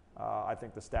I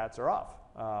think the stats are off.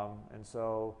 And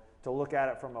so to look at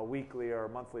it from a weekly or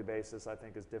monthly basis, I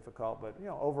think is difficult. But, you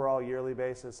know, overall yearly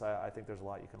basis, I think there's a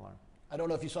lot you can learn. I don't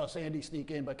know if you saw Sandy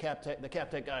sneak in, but the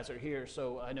CapTech guys are here,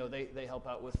 so I know they help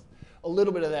out with a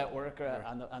little bit of that work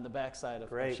on the backside of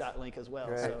ShotLink as well.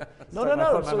 Great. So No.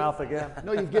 Put my mouth again.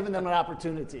 No, you've given them an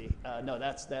opportunity. No,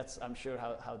 that's I'm sure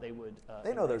how they would.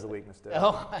 They know there's a weakness to it.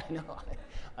 Oh, I know.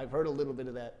 I've heard a little bit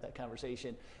of that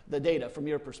conversation. The data, from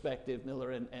your perspective,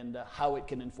 Miller, and how it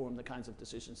can inform the kinds of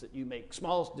decisions that you make,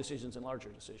 small decisions and larger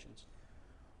decisions.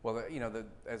 Well, you know,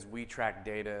 as we track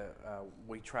data,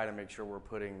 we try to make sure we're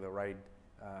putting the right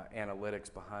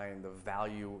analytics behind the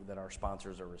value that our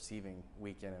sponsors are receiving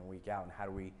week in and week out, and how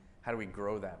do we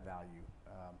grow that value?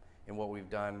 And what we've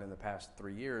done in the past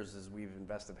 3 years is we've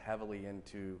invested heavily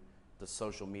into the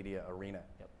social media arena.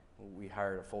 Yep. We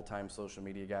hired a full-time social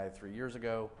media guy 3 years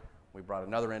ago. We brought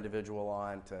another individual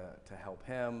on to help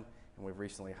him, and we've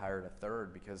recently hired a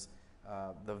third because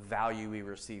the value we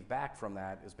receive back from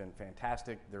that has been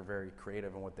fantastic. They're very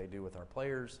creative in what they do with our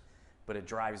players, but it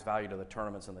drives value to the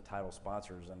tournaments and the title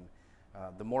sponsors.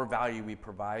 And the more value we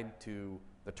provide to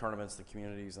the tournaments, the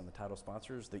communities, and the title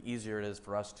sponsors, the easier it is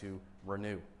for us to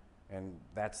renew. And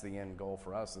that's the end goal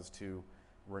for us, is to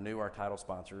renew our title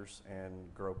sponsors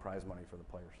and grow prize money for the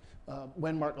players.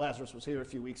 When Mark Lazarus was here a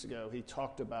few weeks ago, he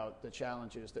talked about the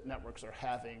challenges that networks are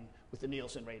having with the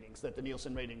Nielsen ratings, that the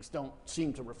Nielsen ratings don't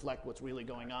seem to reflect what's really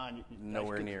going on.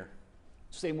 Nowhere near.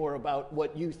 Say more about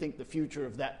what you think the future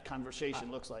of that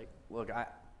conversation looks like. Look,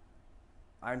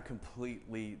 I'm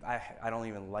completely, I don't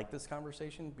even like this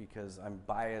conversation because I'm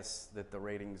biased that the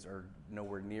ratings are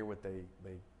nowhere near what they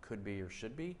could be or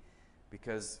should be,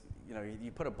 because, you know,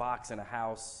 you put a box in a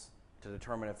house to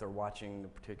determine if they're watching a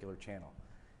particular channel.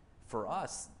 For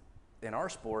us, in our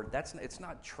sport, it's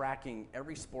not tracking.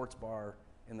 Every sports bar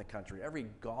in the country, every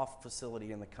golf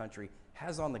facility in the country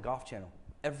has on the Golf Channel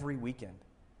every weekend.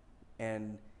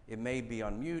 And it may be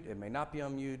on mute, it may not be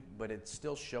on mute, but it's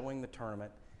still showing the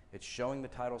tournament. It's showing the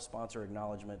title sponsor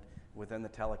acknowledgement within the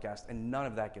telecast, and none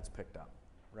of that gets picked up,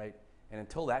 right? And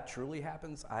until that truly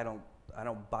happens, I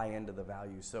don't buy into the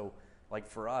value. So, like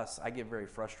for us, I get very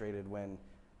frustrated when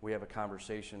we have a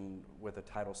conversation with a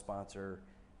title sponsor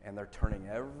and they're turning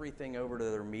everything over to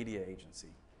their media agency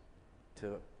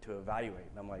to evaluate.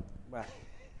 And I'm like, well,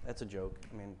 that's a joke.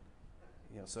 I mean,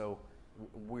 you know, so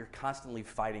we're constantly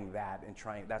fighting that and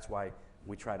trying. That's why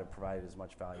we try to provide as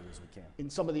much value as we can. In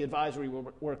some of the advisory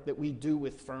work that we do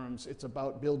with firms, it's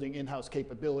about building in-house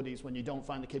capabilities when you don't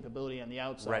find the capability on the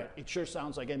outside. Right. It sure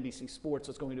sounds like NBC Sports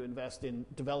is going to invest in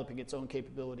developing its own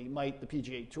capability. Might the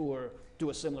PGA Tour do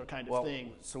a similar kind of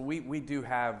thing? So we do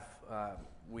have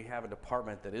we have a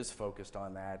department that is focused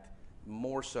on that,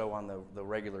 more so on the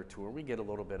regular tour. We get a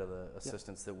little bit of the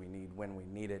assistance that we need when we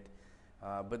need it,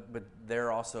 but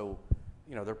they're also,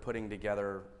 you know, they're putting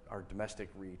together our domestic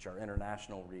reach, our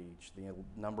international reach, the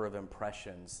number of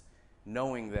impressions,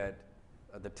 knowing that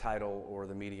the title or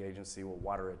the media agency will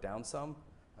water it down some,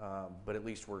 but at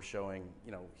least we're showing,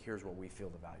 you know, here's what we feel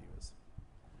the value is.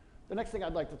 The next thing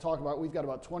I'd like to talk about, we've got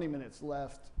about 20 minutes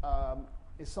left,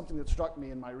 is something that struck me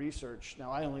in my research.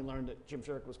 Now, I only learned that Jim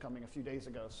Furyk was coming a few days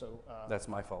ago, so... That's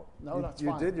my fault. No, that's you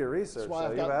fine. You did your research,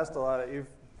 so you've asked you've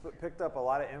picked up a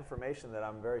lot of information that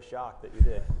I'm very shocked that you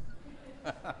did.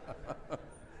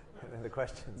 And the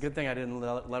questions. Good thing I didn't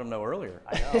let them know earlier.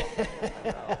 I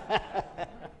know.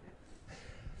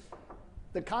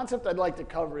 The concept I'd like to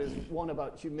cover is one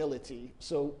about humility.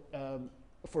 So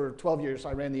for 12 years,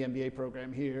 I ran the MBA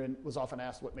program here and was often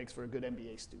asked what makes for a good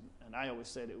MBA student. And I always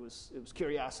said it was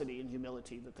curiosity and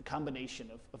humility, that the combination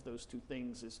of those two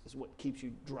things is what keeps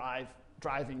you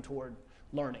driving toward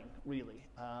learning, really.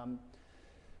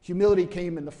 Humility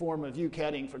came in the form of you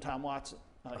caddying for Tom Watson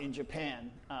in Japan.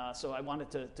 So I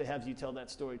wanted to have you tell that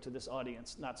story to this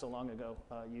audience not so long ago.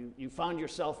 You found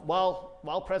yourself,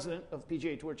 while president of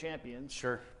PGA Tour Champions,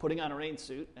 Sure. putting on a rain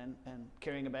suit and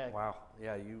carrying a bag. Wow.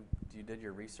 Yeah, you did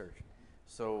your research.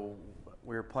 So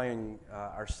we were playing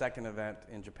our second event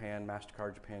in Japan,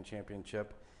 MasterCard Japan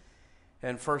Championship.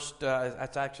 And first,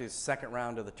 that's actually the second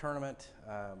round of the tournament.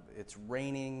 It's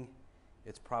raining.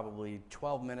 It's probably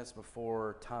 12 minutes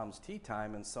before Tom's tee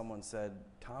time, and someone said,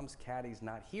 Tom's caddy's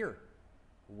not here.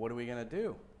 What are we going to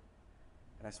do?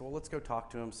 And I said, well, let's go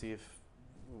talk to him, see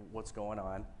what's going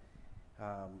on.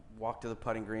 Walked to the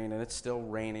putting green, and it's still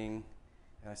raining.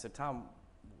 And I said, Tom,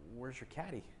 where's your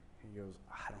caddy? He goes,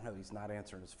 I don't know. He's not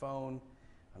answering his phone.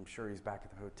 I'm sure he's back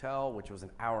at the hotel, which was an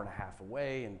hour and a half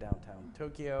away in downtown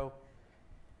Tokyo.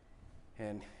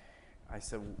 And I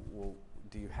said, well,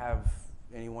 do you have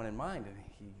anyone in mind? And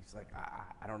he's like,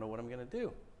 I don't know what I'm going to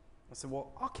do. I said,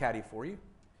 well, I'll caddy for you.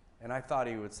 And I thought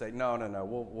he would say, no,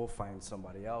 we'll find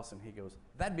somebody else. And he goes,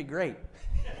 that'd be great.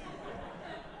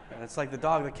 And it's like the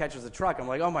dog that catches the truck. I'm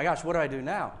like, oh my gosh, what do I do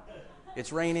now?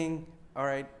 It's raining. All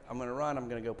right, I'm going to run. I'm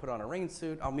going to go put on a rain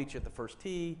suit. I'll meet you at the first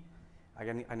tee. I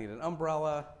need an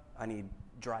umbrella. I need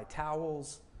dry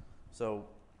towels. So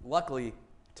luckily,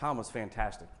 Tom was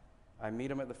fantastic. I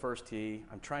meet him at the first tee.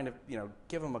 I'm trying to,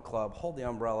 give him a club, hold the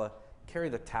umbrella, carry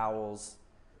the towels.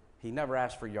 He never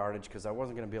asked for yardage because I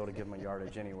wasn't going to be able to give him a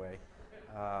yardage anyway.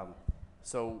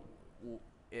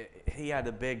 He had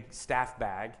a big staff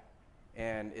bag,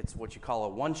 and it's what you call a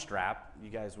one strap. You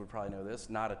guys would probably know this,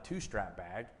 not a two strap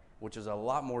bag, which is a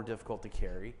lot more difficult to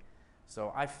carry.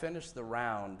 So I finished the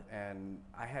round, and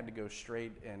I had to go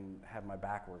straight and have my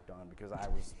back worked on because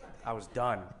I was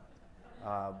done.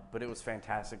 But it was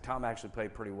fantastic. Tom actually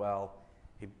played pretty well.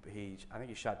 I think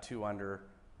he shot 2 under,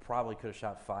 probably could have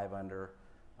shot 5 under.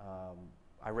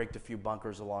 I raked a few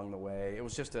bunkers along the way. It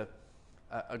was just a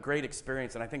great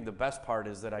experience, and I think the best part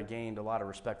is that I gained a lot of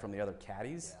respect from the other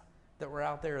caddies that were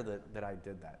out there that I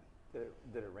did that.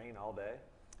 Did it rain all day?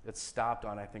 It stopped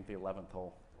on, I think, the 11th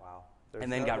hole. Wow.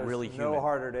 And then got really humid. No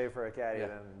harder day for a caddy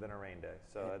than a rain day.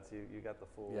 So that's you got the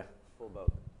full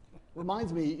boat.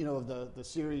 Reminds me, of the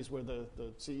series where the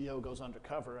CEO goes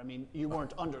undercover. I mean, you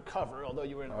weren't undercover, although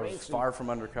you were in a rain suit. Far from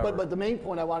undercover. But the main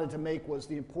point I wanted to make was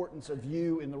the importance of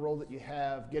you in the role that you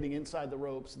have, getting inside the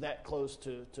ropes, that close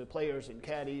to players and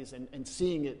caddies, and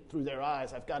seeing it through their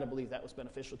eyes. I've got to believe that was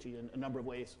beneficial to you in a number of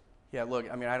ways. Yeah,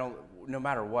 look, I mean, no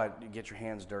matter what, you get your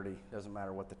hands dirty. Doesn't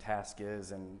matter what the task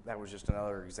is, and that was just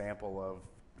another example of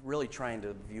really trying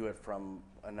to view it from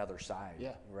another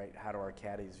side, right? How do our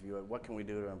caddies view it? What can we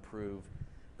do to improve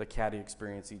the caddy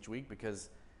experience each week? Because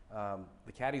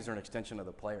the caddies are an extension of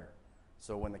the player.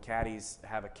 So when the caddies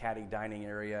have a caddy dining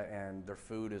area and their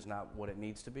food is not what it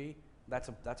needs to be, that's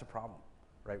a problem,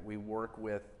 right? We work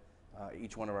with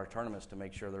each one of our tournaments to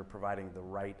make sure they're providing the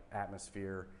right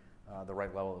atmosphere, the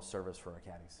right level of service for our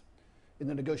caddies. In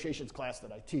the negotiations class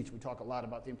that I teach, we talk a lot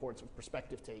about the importance of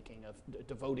perspective taking, of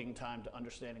devoting time to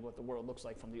understanding what the world looks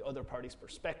like from the other party's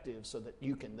perspective so that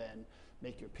you can then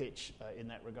make your pitch in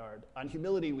that regard. On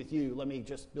humility with you, let me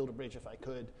just build a bridge if I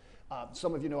could.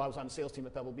 Some of you know I was on the sales team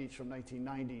at Pebble Beach from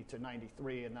 1990 to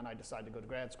 93, and then I decided to go to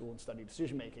grad school and study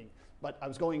decision making. But I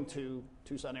was going to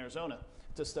Tucson, Arizona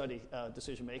to study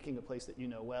decision making, a place that you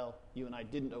know well. You and I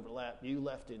didn't overlap. You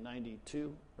left in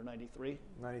 92 or 93?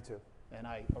 92. And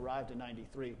I arrived in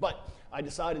 93. But I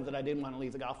decided that I didn't want to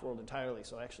leave the golf world entirely,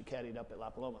 so I actually caddied up at La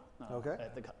Paloma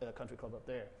at the country club up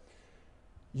there.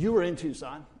 You were in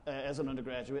Tucson as an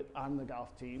undergraduate on the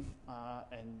golf team,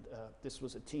 and this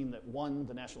was a team that won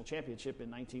the national championship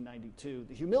in 1992.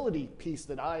 The humility piece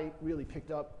that I really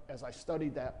picked up as I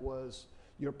studied that was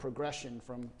your progression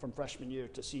from freshman year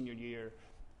to senior year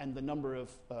and the number of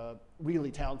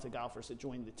really talented golfers that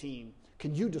joined the team.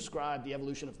 Can you describe the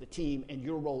evolution of the team and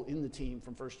your role in the team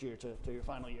from first year to your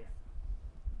final year?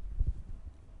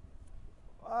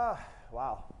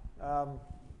 Wow.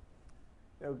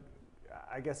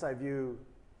 I guess I view,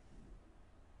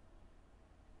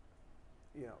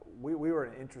 we were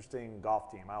an interesting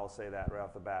golf team. I will say that right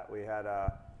off the bat. We had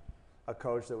a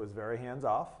coach that was very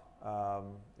hands-off.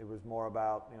 It was more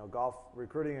about, golf,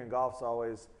 recruiting in golf's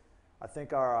always, I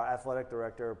think our athletic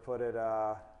director put it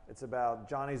It's about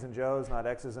Johnnies and Joes, not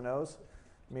X's and O's,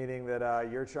 meaning that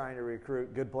you're trying to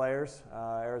recruit good players.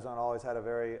 Arizona always had a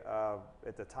very,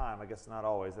 at the time, I guess not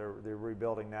always, they're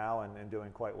rebuilding now and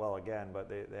doing quite well again, but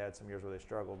they had some years where they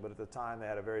struggled. But at the time, they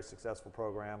had a very successful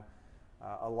program.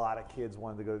 A lot of kids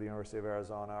wanted to go to the University of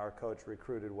Arizona. Our coach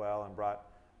recruited well and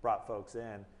brought folks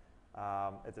in.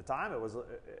 At the time,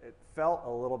 it felt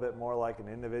a little bit more like an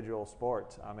individual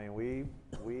sport. I mean, we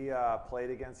played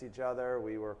against each other.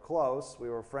 We were close. We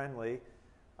were friendly.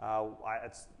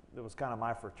 It was kind of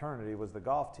my fraternity was the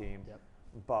golf team, Yep.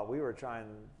 but we were trying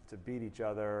to beat each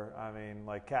other. I mean,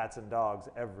 like cats and dogs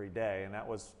every day, and that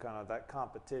was kind of that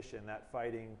competition, that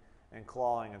fighting and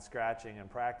clawing and scratching and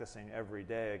practicing every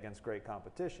day against great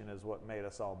competition is what made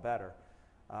us all better.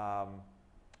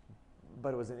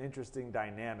 But it was an interesting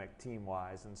dynamic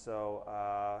team-wise. And so,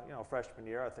 freshman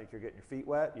year, I think you're getting your feet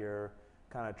wet. You're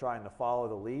kind of trying to follow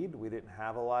the lead. We didn't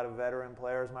have a lot of veteran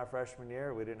players my freshman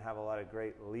year. We didn't have a lot of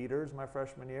great leaders my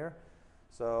freshman year.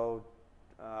 So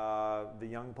the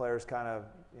young players kind of,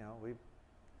 we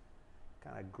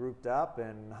kind of grouped up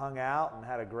and hung out and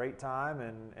had a great time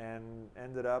and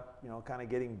ended up, kind of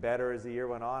getting better as the year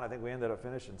went on. I think we ended up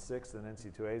finishing 6th in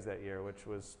NC2As that year, which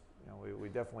was, we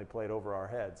definitely played over our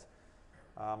heads.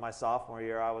 My sophomore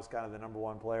year, I was kind of the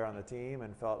 #1 player on the team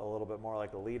and felt a little bit more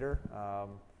like a leader,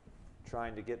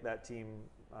 trying to get that team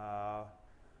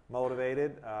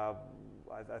motivated. I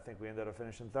think we ended up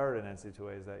finishing 3rd in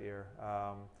NC2As that year.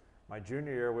 My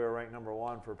junior year, we were ranked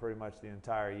 #1 for pretty much the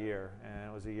entire year, and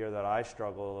it was a year that I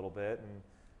struggled a little bit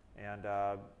and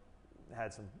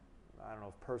had some, I don't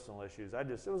know, personal issues.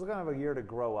 It was kind of a year to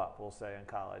grow up, we'll say, in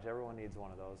college. Everyone needs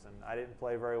one of those, and I didn't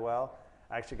play very well.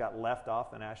 I actually got left off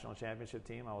the national championship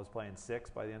team. I was playing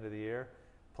 6th by the end of the year,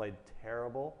 played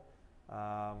terrible,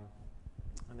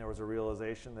 and there was a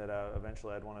realization that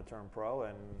eventually I'd want to turn pro,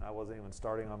 and I wasn't even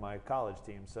starting on my college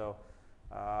team. So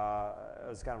it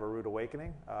was kind of a rude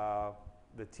awakening.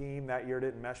 The team that year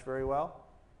didn't mesh very well,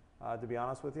 to be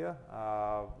honest with you.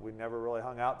 We never really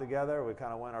hung out together. We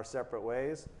kind of went our separate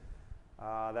ways.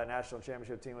 That national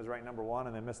championship team was ranked #1,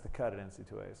 and they missed the cut at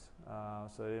NC2As.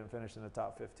 So they didn't finish in the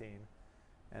top 15.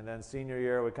 And then senior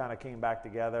year, we kind of came back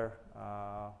together.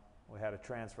 We had a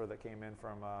transfer that came in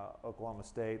from Oklahoma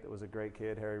State that was a great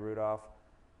kid, Harry Rudolph.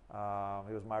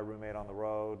 He was my roommate on the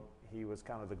road. He was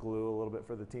kind of the glue a little bit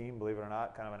for the team, believe it or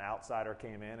not. Kind of an outsider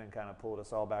came in and kind of pulled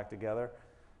us all back together.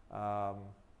 My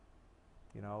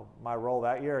role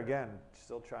that year, again,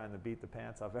 still trying to beat the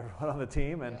pants off everyone on the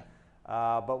team. And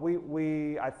but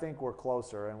we I think we're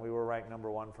closer, and we were ranked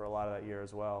 #1 for a lot of that year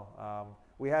as well.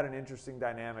 We had an interesting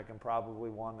dynamic, and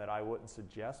probably one that I wouldn't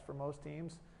suggest for most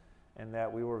teams, in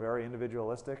that we were very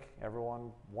individualistic.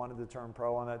 Everyone wanted to turn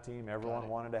pro on that team. Everyone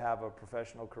wanted to have a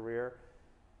professional career,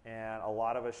 and a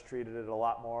lot of us treated it a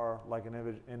lot more like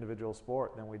an individual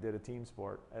sport than we did a team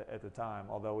sport at the time.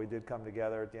 Although we did come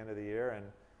together at the end of the year,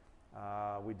 and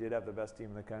we did have the best team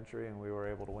in the country, and we were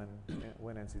able to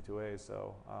win NC2A.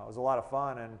 So it was a lot of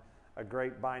fun and a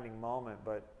great binding moment.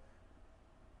 But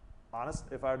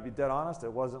if I were to be dead honest,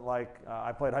 it wasn't like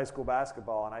I played high school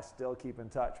basketball, and I still keep in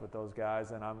touch with those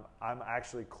guys, and I'm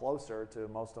actually closer to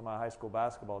most of my high school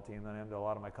basketball team than I am to a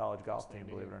lot of my college golf team,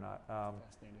 believe it or not.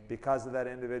 Because of that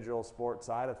individual sport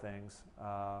side of things,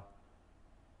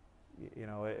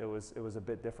 it was a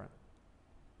bit different.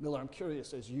 Miller, I'm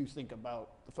curious, as you think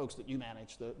about the folks that you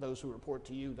manage, those who report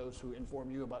to you, those who inform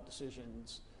you about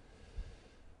decisions,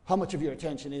 how much of your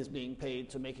attention is being paid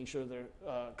to making sure they're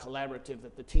collaborative,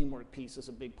 that the teamwork piece is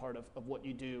a big part of what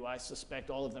you do? I suspect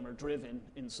all of them are driven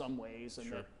in some ways,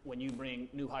 and that when you bring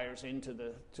new hires into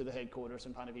the headquarters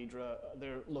in Ponte Vedra,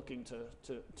 they're looking to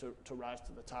rise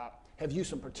to the top. Have you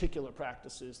some particular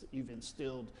practices that you've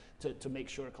instilled to make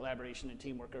sure collaboration and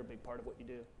teamwork are a big part of what you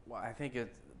do? Well, I think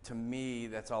to me,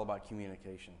 that's all about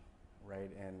communication,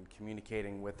 right? And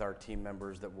communicating with our team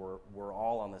members that we're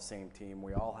all on the same team.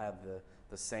 We all have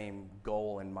the same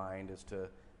goal in mind, is to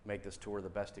make this tour the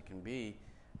best it can be.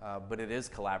 But it is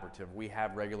collaborative. We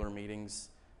have regular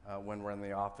meetings when we're in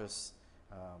the office.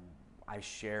 I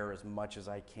share as much as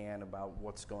I can about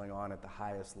what's going on at the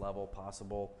highest level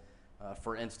possible.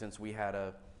 For instance,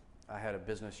 I had a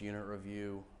business unit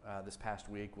review this past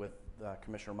week with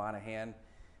Commissioner Monahan.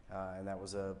 And that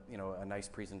was a nice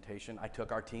presentation. I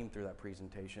took our team through that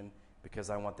presentation because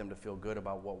I want them to feel good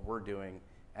about what we're doing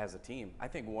as a team. I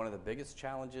think one of the biggest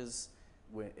challenges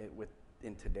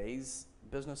in today's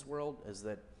business world is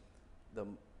that the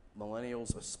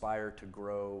millennials aspire to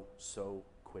grow so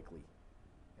quickly.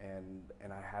 And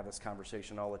I have this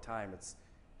conversation all the time. It's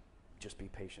just be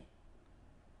patient.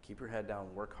 Keep your head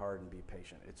down, work hard, and be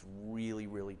patient. It's really,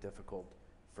 really difficult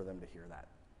for them to hear that.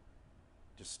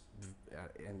 just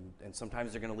and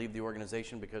sometimes they're going to leave the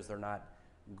organization because they're not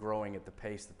growing at the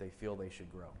pace that they feel they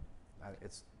should grow.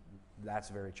 That's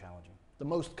very challenging. The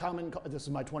most common, this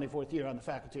is my 24th year on the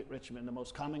faculty at Richmond, the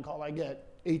most common call I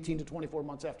get 18 to 24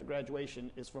 months after graduation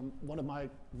is from one of my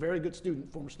very good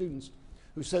former students,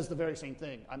 who says the very same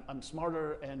thing. I'm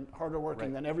smarter and harder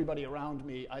working than everybody around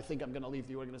me. I think I'm going to leave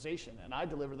the organization. And I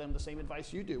deliver them the same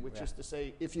advice you do, which is to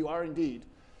say, if you are indeed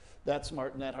that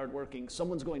smart and that hardworking,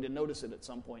 someone's going to notice it at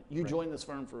some point. You joined this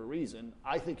firm for a reason.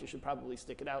 I think you should probably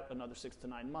stick it out another 6 to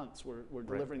 9 months. We're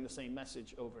delivering the same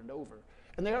message over and over.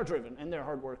 And they are driven and they're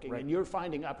hardworking. And you're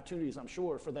finding opportunities, I'm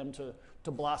sure, for them to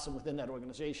blossom within that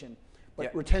organization.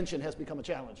 But retention has become a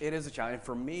challenge. It is a challenge.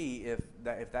 For me, if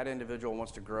that individual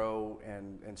wants to grow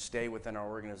and stay within our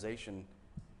organization,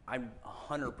 I'm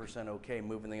 100% okay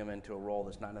moving them into a role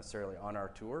that's not necessarily on our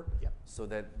tour, so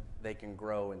that they can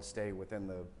grow and stay within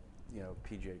the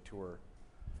PGA Tour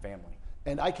family.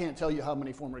 And I can't tell you how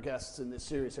many former guests in this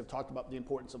series have talked about the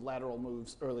importance of lateral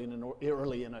moves early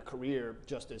in a career,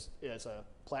 just as a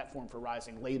platform for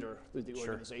rising later through the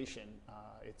organization.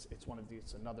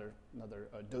 It's another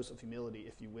dose of humility,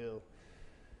 if you will.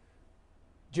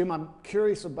 Jim, I'm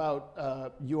curious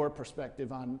about your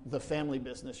perspective on the family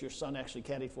business. Your son actually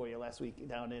caddied for you last week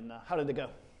down in. How did it go?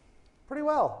 Pretty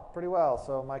well.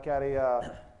 So my caddy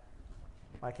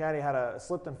had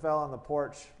slipped and fell on the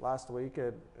porch last week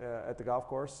at the golf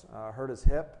course. Hurt his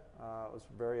hip. It was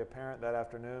very apparent that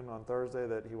afternoon on Thursday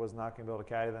that he was not going to be able to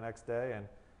caddy the next day, and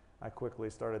I quickly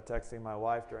started texting my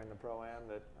wife during the Pro-Am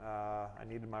that I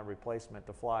needed my replacement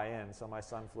to fly in. So my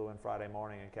son flew in Friday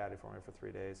morning and caddied for me for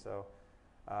 3 days. So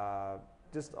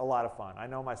just a lot of fun. I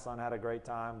know my son had a great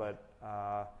time, but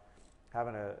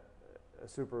having a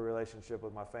super relationship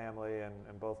with my family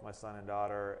and both my son and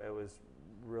daughter, it was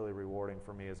really rewarding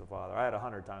for me as a father. I had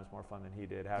 100 times more fun than he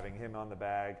did, having him on the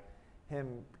bag,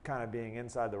 him kind of being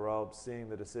inside the ropes, seeing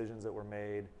the decisions that were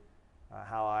made,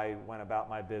 how I went about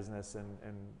my business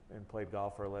and played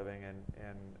golf for a living.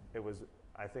 And it was,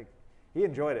 I think, he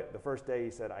enjoyed it. The first day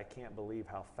he said, I can't believe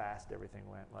how fast everything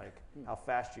went. Like how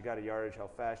fast you got a yardage, how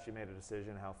fast you made a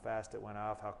decision, how fast it went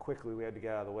off, how quickly we had to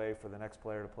get out of the way for the next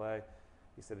player to play.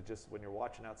 He said, it just, when you're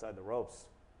watching outside the ropes,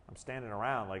 I'm standing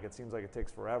around, like it seems like it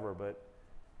takes forever, but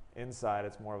inside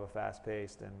it's more of a fast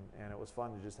paced, and it was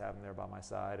fun to just have him there by my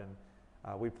side. And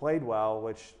we played well,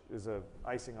 which is a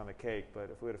icing on the cake, but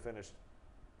if we would have finished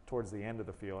towards the end of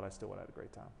the field, I still would have had a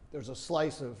great time. There's a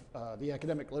slice of the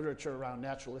academic literature around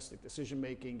naturalistic decision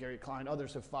making. Gary Klein,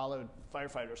 others have followed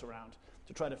firefighters around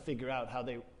to try to figure out how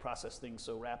they process things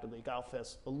so rapidly. Golf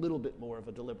has a little bit more of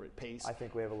a deliberate pace. I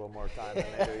think we have a little more time than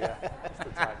they do, yeah. Just to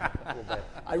try a little bit.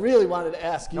 I really wanted to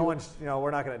ask you. No one's, we're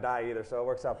not going to die either, so it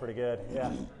works out pretty good.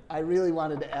 Yeah. I really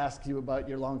wanted to ask you about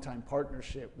your longtime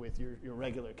partnership with your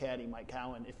regular caddy, Mike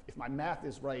Cowan. If my math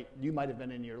is right, you might have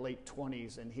been in your late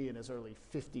 20s and he in his early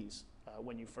 50s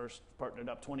when you first partnered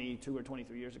up 22 or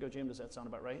 23 years ago. Jim, does that sound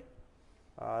about right?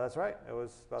 That's right. It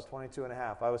was about 22 and a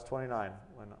half. I was 29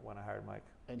 when I hired Mike.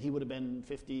 And he would have been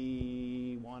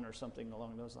 51 or something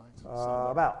along those lines?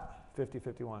 About 50,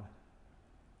 51.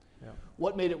 Yeah.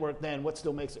 What made it work then? What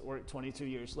still makes it work 22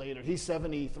 years later? He's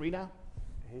 73 now?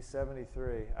 He's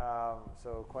 73,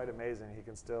 so quite amazing. He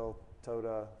can still tote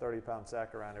a 30-pound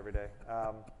sack around every day.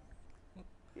 I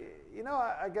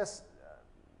guess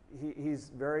he's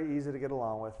very easy to get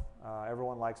along with.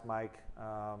 Everyone likes Mike.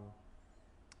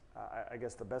 I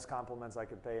guess the best compliments I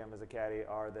could pay him as a caddy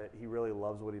are that he really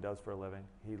loves what he does for a living.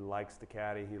 He likes to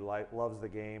caddy. He loves the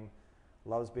game,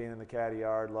 loves being in the caddy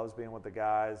yard, loves being with the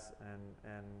guys,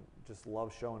 and just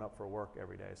loves showing up for work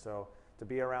every day. So to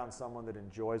be around someone that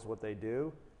enjoys what they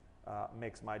do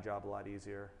makes my job a lot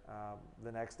easier.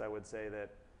 The next, I would say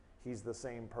that he's the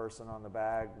same person on the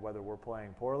bag whether we're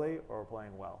playing poorly or we're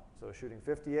playing well. So shooting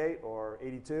 58 or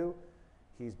 82,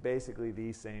 he's basically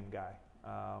the same guy.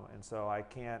 And so I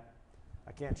can't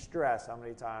stress how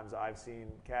many times I've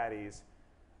seen caddies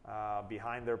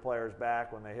behind their player's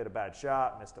back when they hit a bad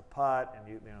shot, missed a putt, and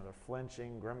they're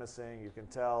flinching, grimacing. You can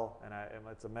tell, and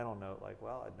it's a mental note like,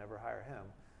 well, I'd never hire him.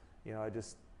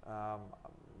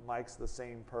 Mike's the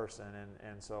same person,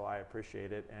 and so I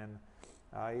appreciate it. And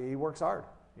he works hard.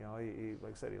 He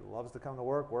like I said, he loves to come to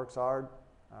work, works hard.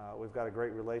 We've got a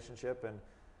great relationship, and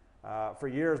for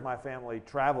years, my family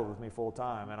traveled with me full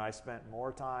time, and I spent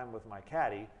more time with my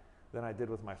caddy than I did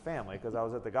with my family because I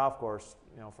was at the golf course,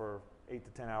 for 8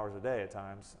 to 10 hours a day at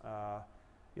times.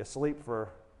 You sleep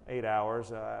for 8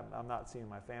 hours. I'm not seeing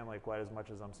my family quite as much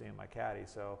as I'm seeing my caddy,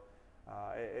 so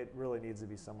it really needs to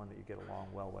be someone that you get along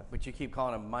well with. But you keep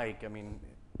calling him Mike. I mean,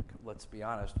 let's be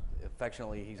honest.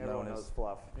 Affectionately, he's Everyone known knows as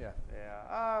Fluff. Yeah.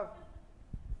 Yeah.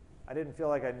 I didn't feel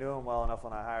like I knew him well enough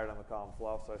when I hired him to call him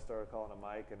Fluff, so I started calling him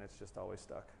Mike, and it's just always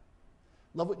stuck.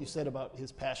 Love what you said about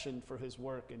his passion for his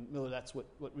work, and Miller, that's what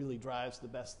really drives the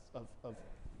best of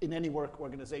in any work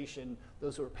organization.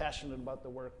 Those who are passionate about the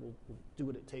work will do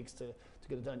what it takes to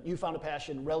get it done. You found a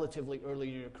passion relatively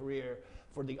early in your career.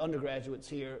 For the undergraduates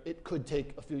here, it could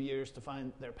take a few years to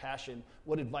find their passion.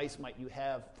 What advice might you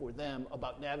have for them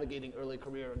about navigating early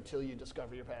career until you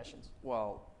discover your passions?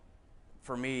 Well,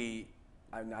 for me,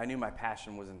 I knew my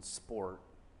passion was in sport,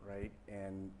 right?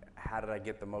 And how did I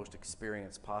get the most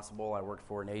experience possible? I worked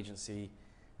for an agency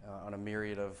on a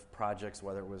myriad of projects,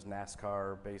 whether it was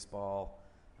NASCAR, baseball,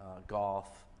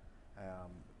 golf,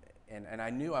 and I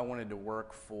knew I wanted to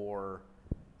work for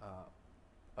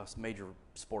a major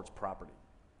sports property.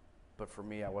 But for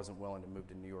me, I wasn't willing to move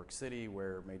to New York City,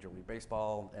 where Major League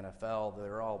Baseball, NFL,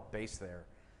 they're all based there.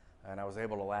 And I was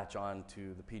able to latch on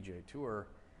to the PGA Tour,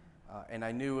 and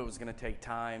I knew it was going to take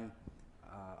time.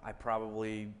 I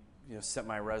probably sent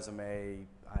my resume,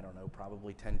 I don't know,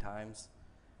 probably 10 times.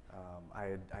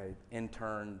 I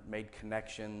interned, made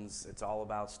connections. It's all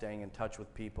about staying in touch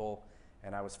with people,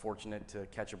 and I was fortunate to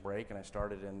catch a break, and I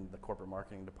started in the corporate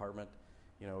marketing department,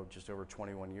 just over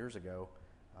 21 years ago.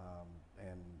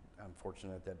 And I'm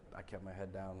fortunate that I kept my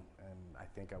head down, and I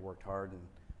think I worked hard and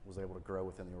was able to grow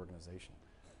within the organization.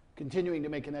 Continuing to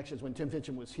make connections. When Tim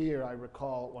Finchem was here, I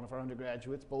recall one of our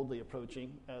undergraduates boldly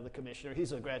approaching the commissioner.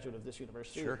 He's a graduate of this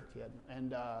university. Sure.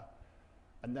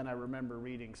 And then I remember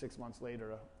reading 6 months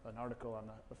later an article on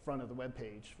the front of the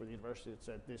webpage for the university that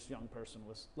said this young person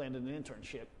was landed an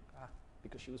internship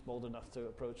because she was bold enough to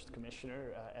approach the commissioner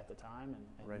at the time,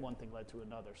 and right. One thing led to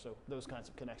another. So those kinds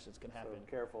of connections can happen. So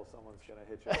careful, someone's going to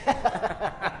hit you.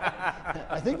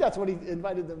 I think that's what he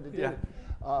invited them to do. Yeah,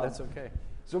 that's okay.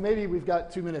 So maybe we've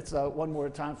got 2 minutes, one more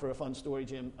time for a fun story,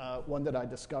 Jim. One that I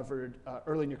discovered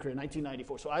early in your career,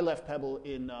 1994. So I left Pebble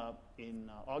in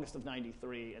August of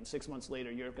 93, and 6 months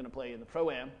later, you're going to play in the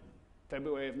Pro-Am,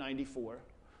 February of 94.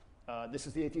 This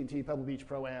is the AT&T Pebble Beach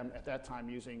Pro-Am at that time,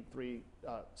 using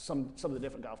some of the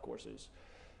different golf courses.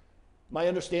 My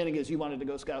understanding is you wanted to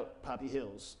go scout Poppy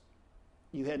Hills.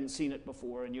 You hadn't seen it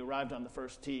before, and you arrived on the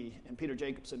first tee, and Peter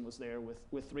Jacobson was there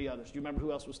with 3 others. Do you remember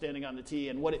who else was standing on the tee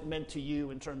and what it meant to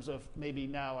you in terms of maybe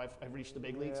now I've reached the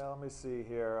big leagues? Yeah, let me see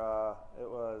here. It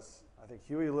was, I think,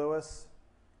 Huey Lewis,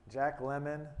 Jack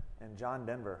Lemmon, and John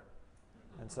Denver.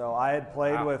 And so I had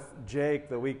played with Jake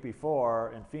the week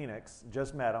before in Phoenix,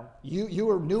 just met him. You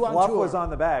were new on Fluff tour. was on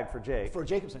the bag for Jake. For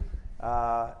Jacobson.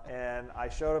 And I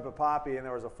showed up at Poppy, and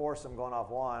there was a foursome going off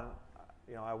one.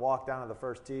 I walked down to the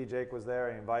first tee. Jake was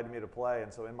there. He invited me to play.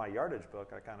 And so in my yardage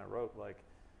book, I kind of wrote,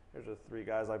 here's the 3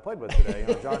 guys I played with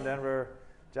today. John Denver,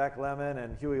 Jack Lemmon,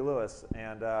 and Huey Lewis.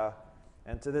 And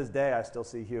to this day, I still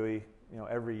see Huey,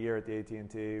 every year at the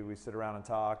AT&T. We sit around and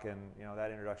talk, and,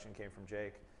 that introduction came from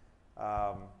Jake.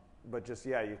 But just,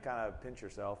 you kind of pinch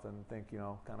yourself and think,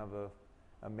 kind of an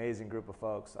amazing group of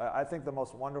folks. I think the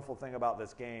most wonderful thing about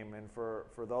this game, and for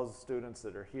those students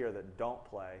that are here that don't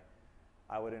play,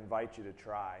 I would invite you to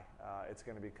try. It's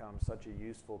going to become such a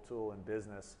useful tool in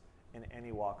business in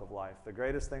any walk of life. The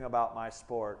greatest thing about my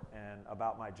sport and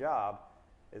about my job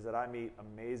is that I meet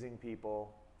amazing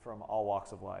people from all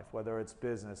walks of life, whether it's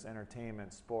business,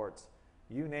 entertainment, sports,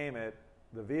 you name it.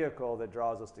 The vehicle that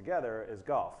draws us together is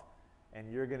golf. And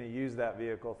you're going to use that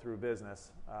vehicle through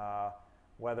business,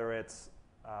 whether it's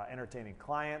entertaining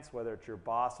clients, whether it's your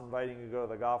boss inviting you to go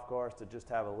to the golf course to just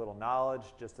have a little knowledge,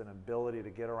 just an ability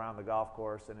to get around the golf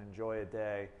course and enjoy a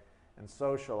day and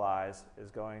socialize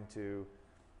is going to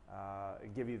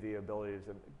give you the ability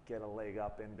to get a leg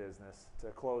up in business, to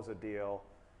close a deal,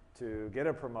 to get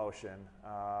a promotion,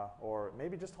 or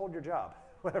maybe just hold your job,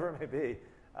 whatever it may be.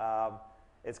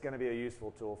 It's going to be a useful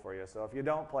tool for you. So if you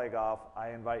don't play golf, I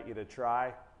invite you to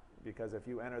try, because if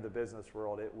you enter the business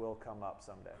world, it will come up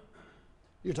someday.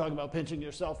 You're talking about pinching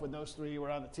yourself. When those 3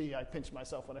 were on the tee, I pinched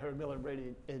myself when I heard Miller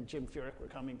Brady and Jim Furyk were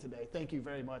coming today. Thank you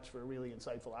very much for a really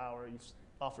insightful hour. You've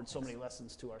offered so many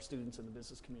lessons to our students in the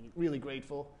business community. Really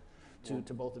grateful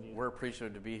to both of you. We're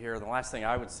appreciative to be here. The last thing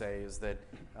I would say is that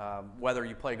whether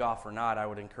you play golf or not, I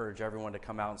would encourage everyone to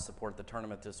come out and support the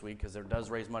tournament this week, because it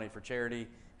does raise money for charity.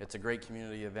 It's a great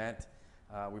community event.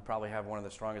 We probably have one of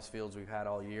the strongest fields we've had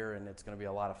all year, and it's going to be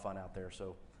a lot of fun out there.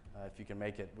 So if you can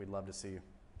make it, we'd love to see you.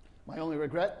 My only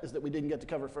regret is that we didn't get to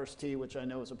cover first tee, which I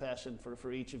know is a passion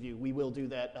for each of you. We will do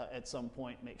that at some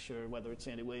point. Make sure, whether it's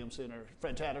Sandy Williamson or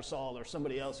Fred Tattersall or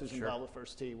somebody else who's involved with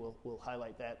first tee, we'll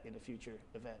highlight that in a future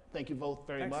event. Thank you both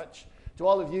very much. To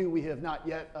all of you, we have not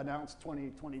yet announced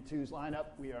 2022's lineup.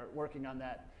 We are working on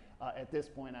that. At this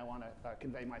point, I want to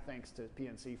convey my thanks to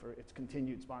PNC for its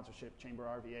continued sponsorship, Chamber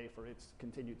RVA for its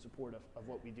continued support of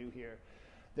what we do here.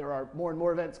 There are more and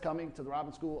more events coming to the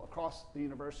Robbins School across the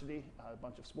university, a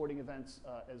bunch of sporting events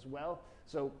as well.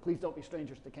 So please don't be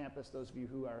strangers to campus, those of you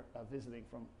who are visiting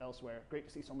from elsewhere. Great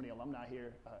to see so many alumni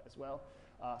here as well.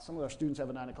 Some of our students have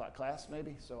a 9 o'clock class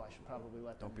maybe, so I should probably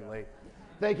let them Don't be go. late.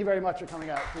 Thank you very much for coming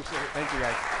out. Appreciate it. Thank you,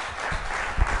 guys.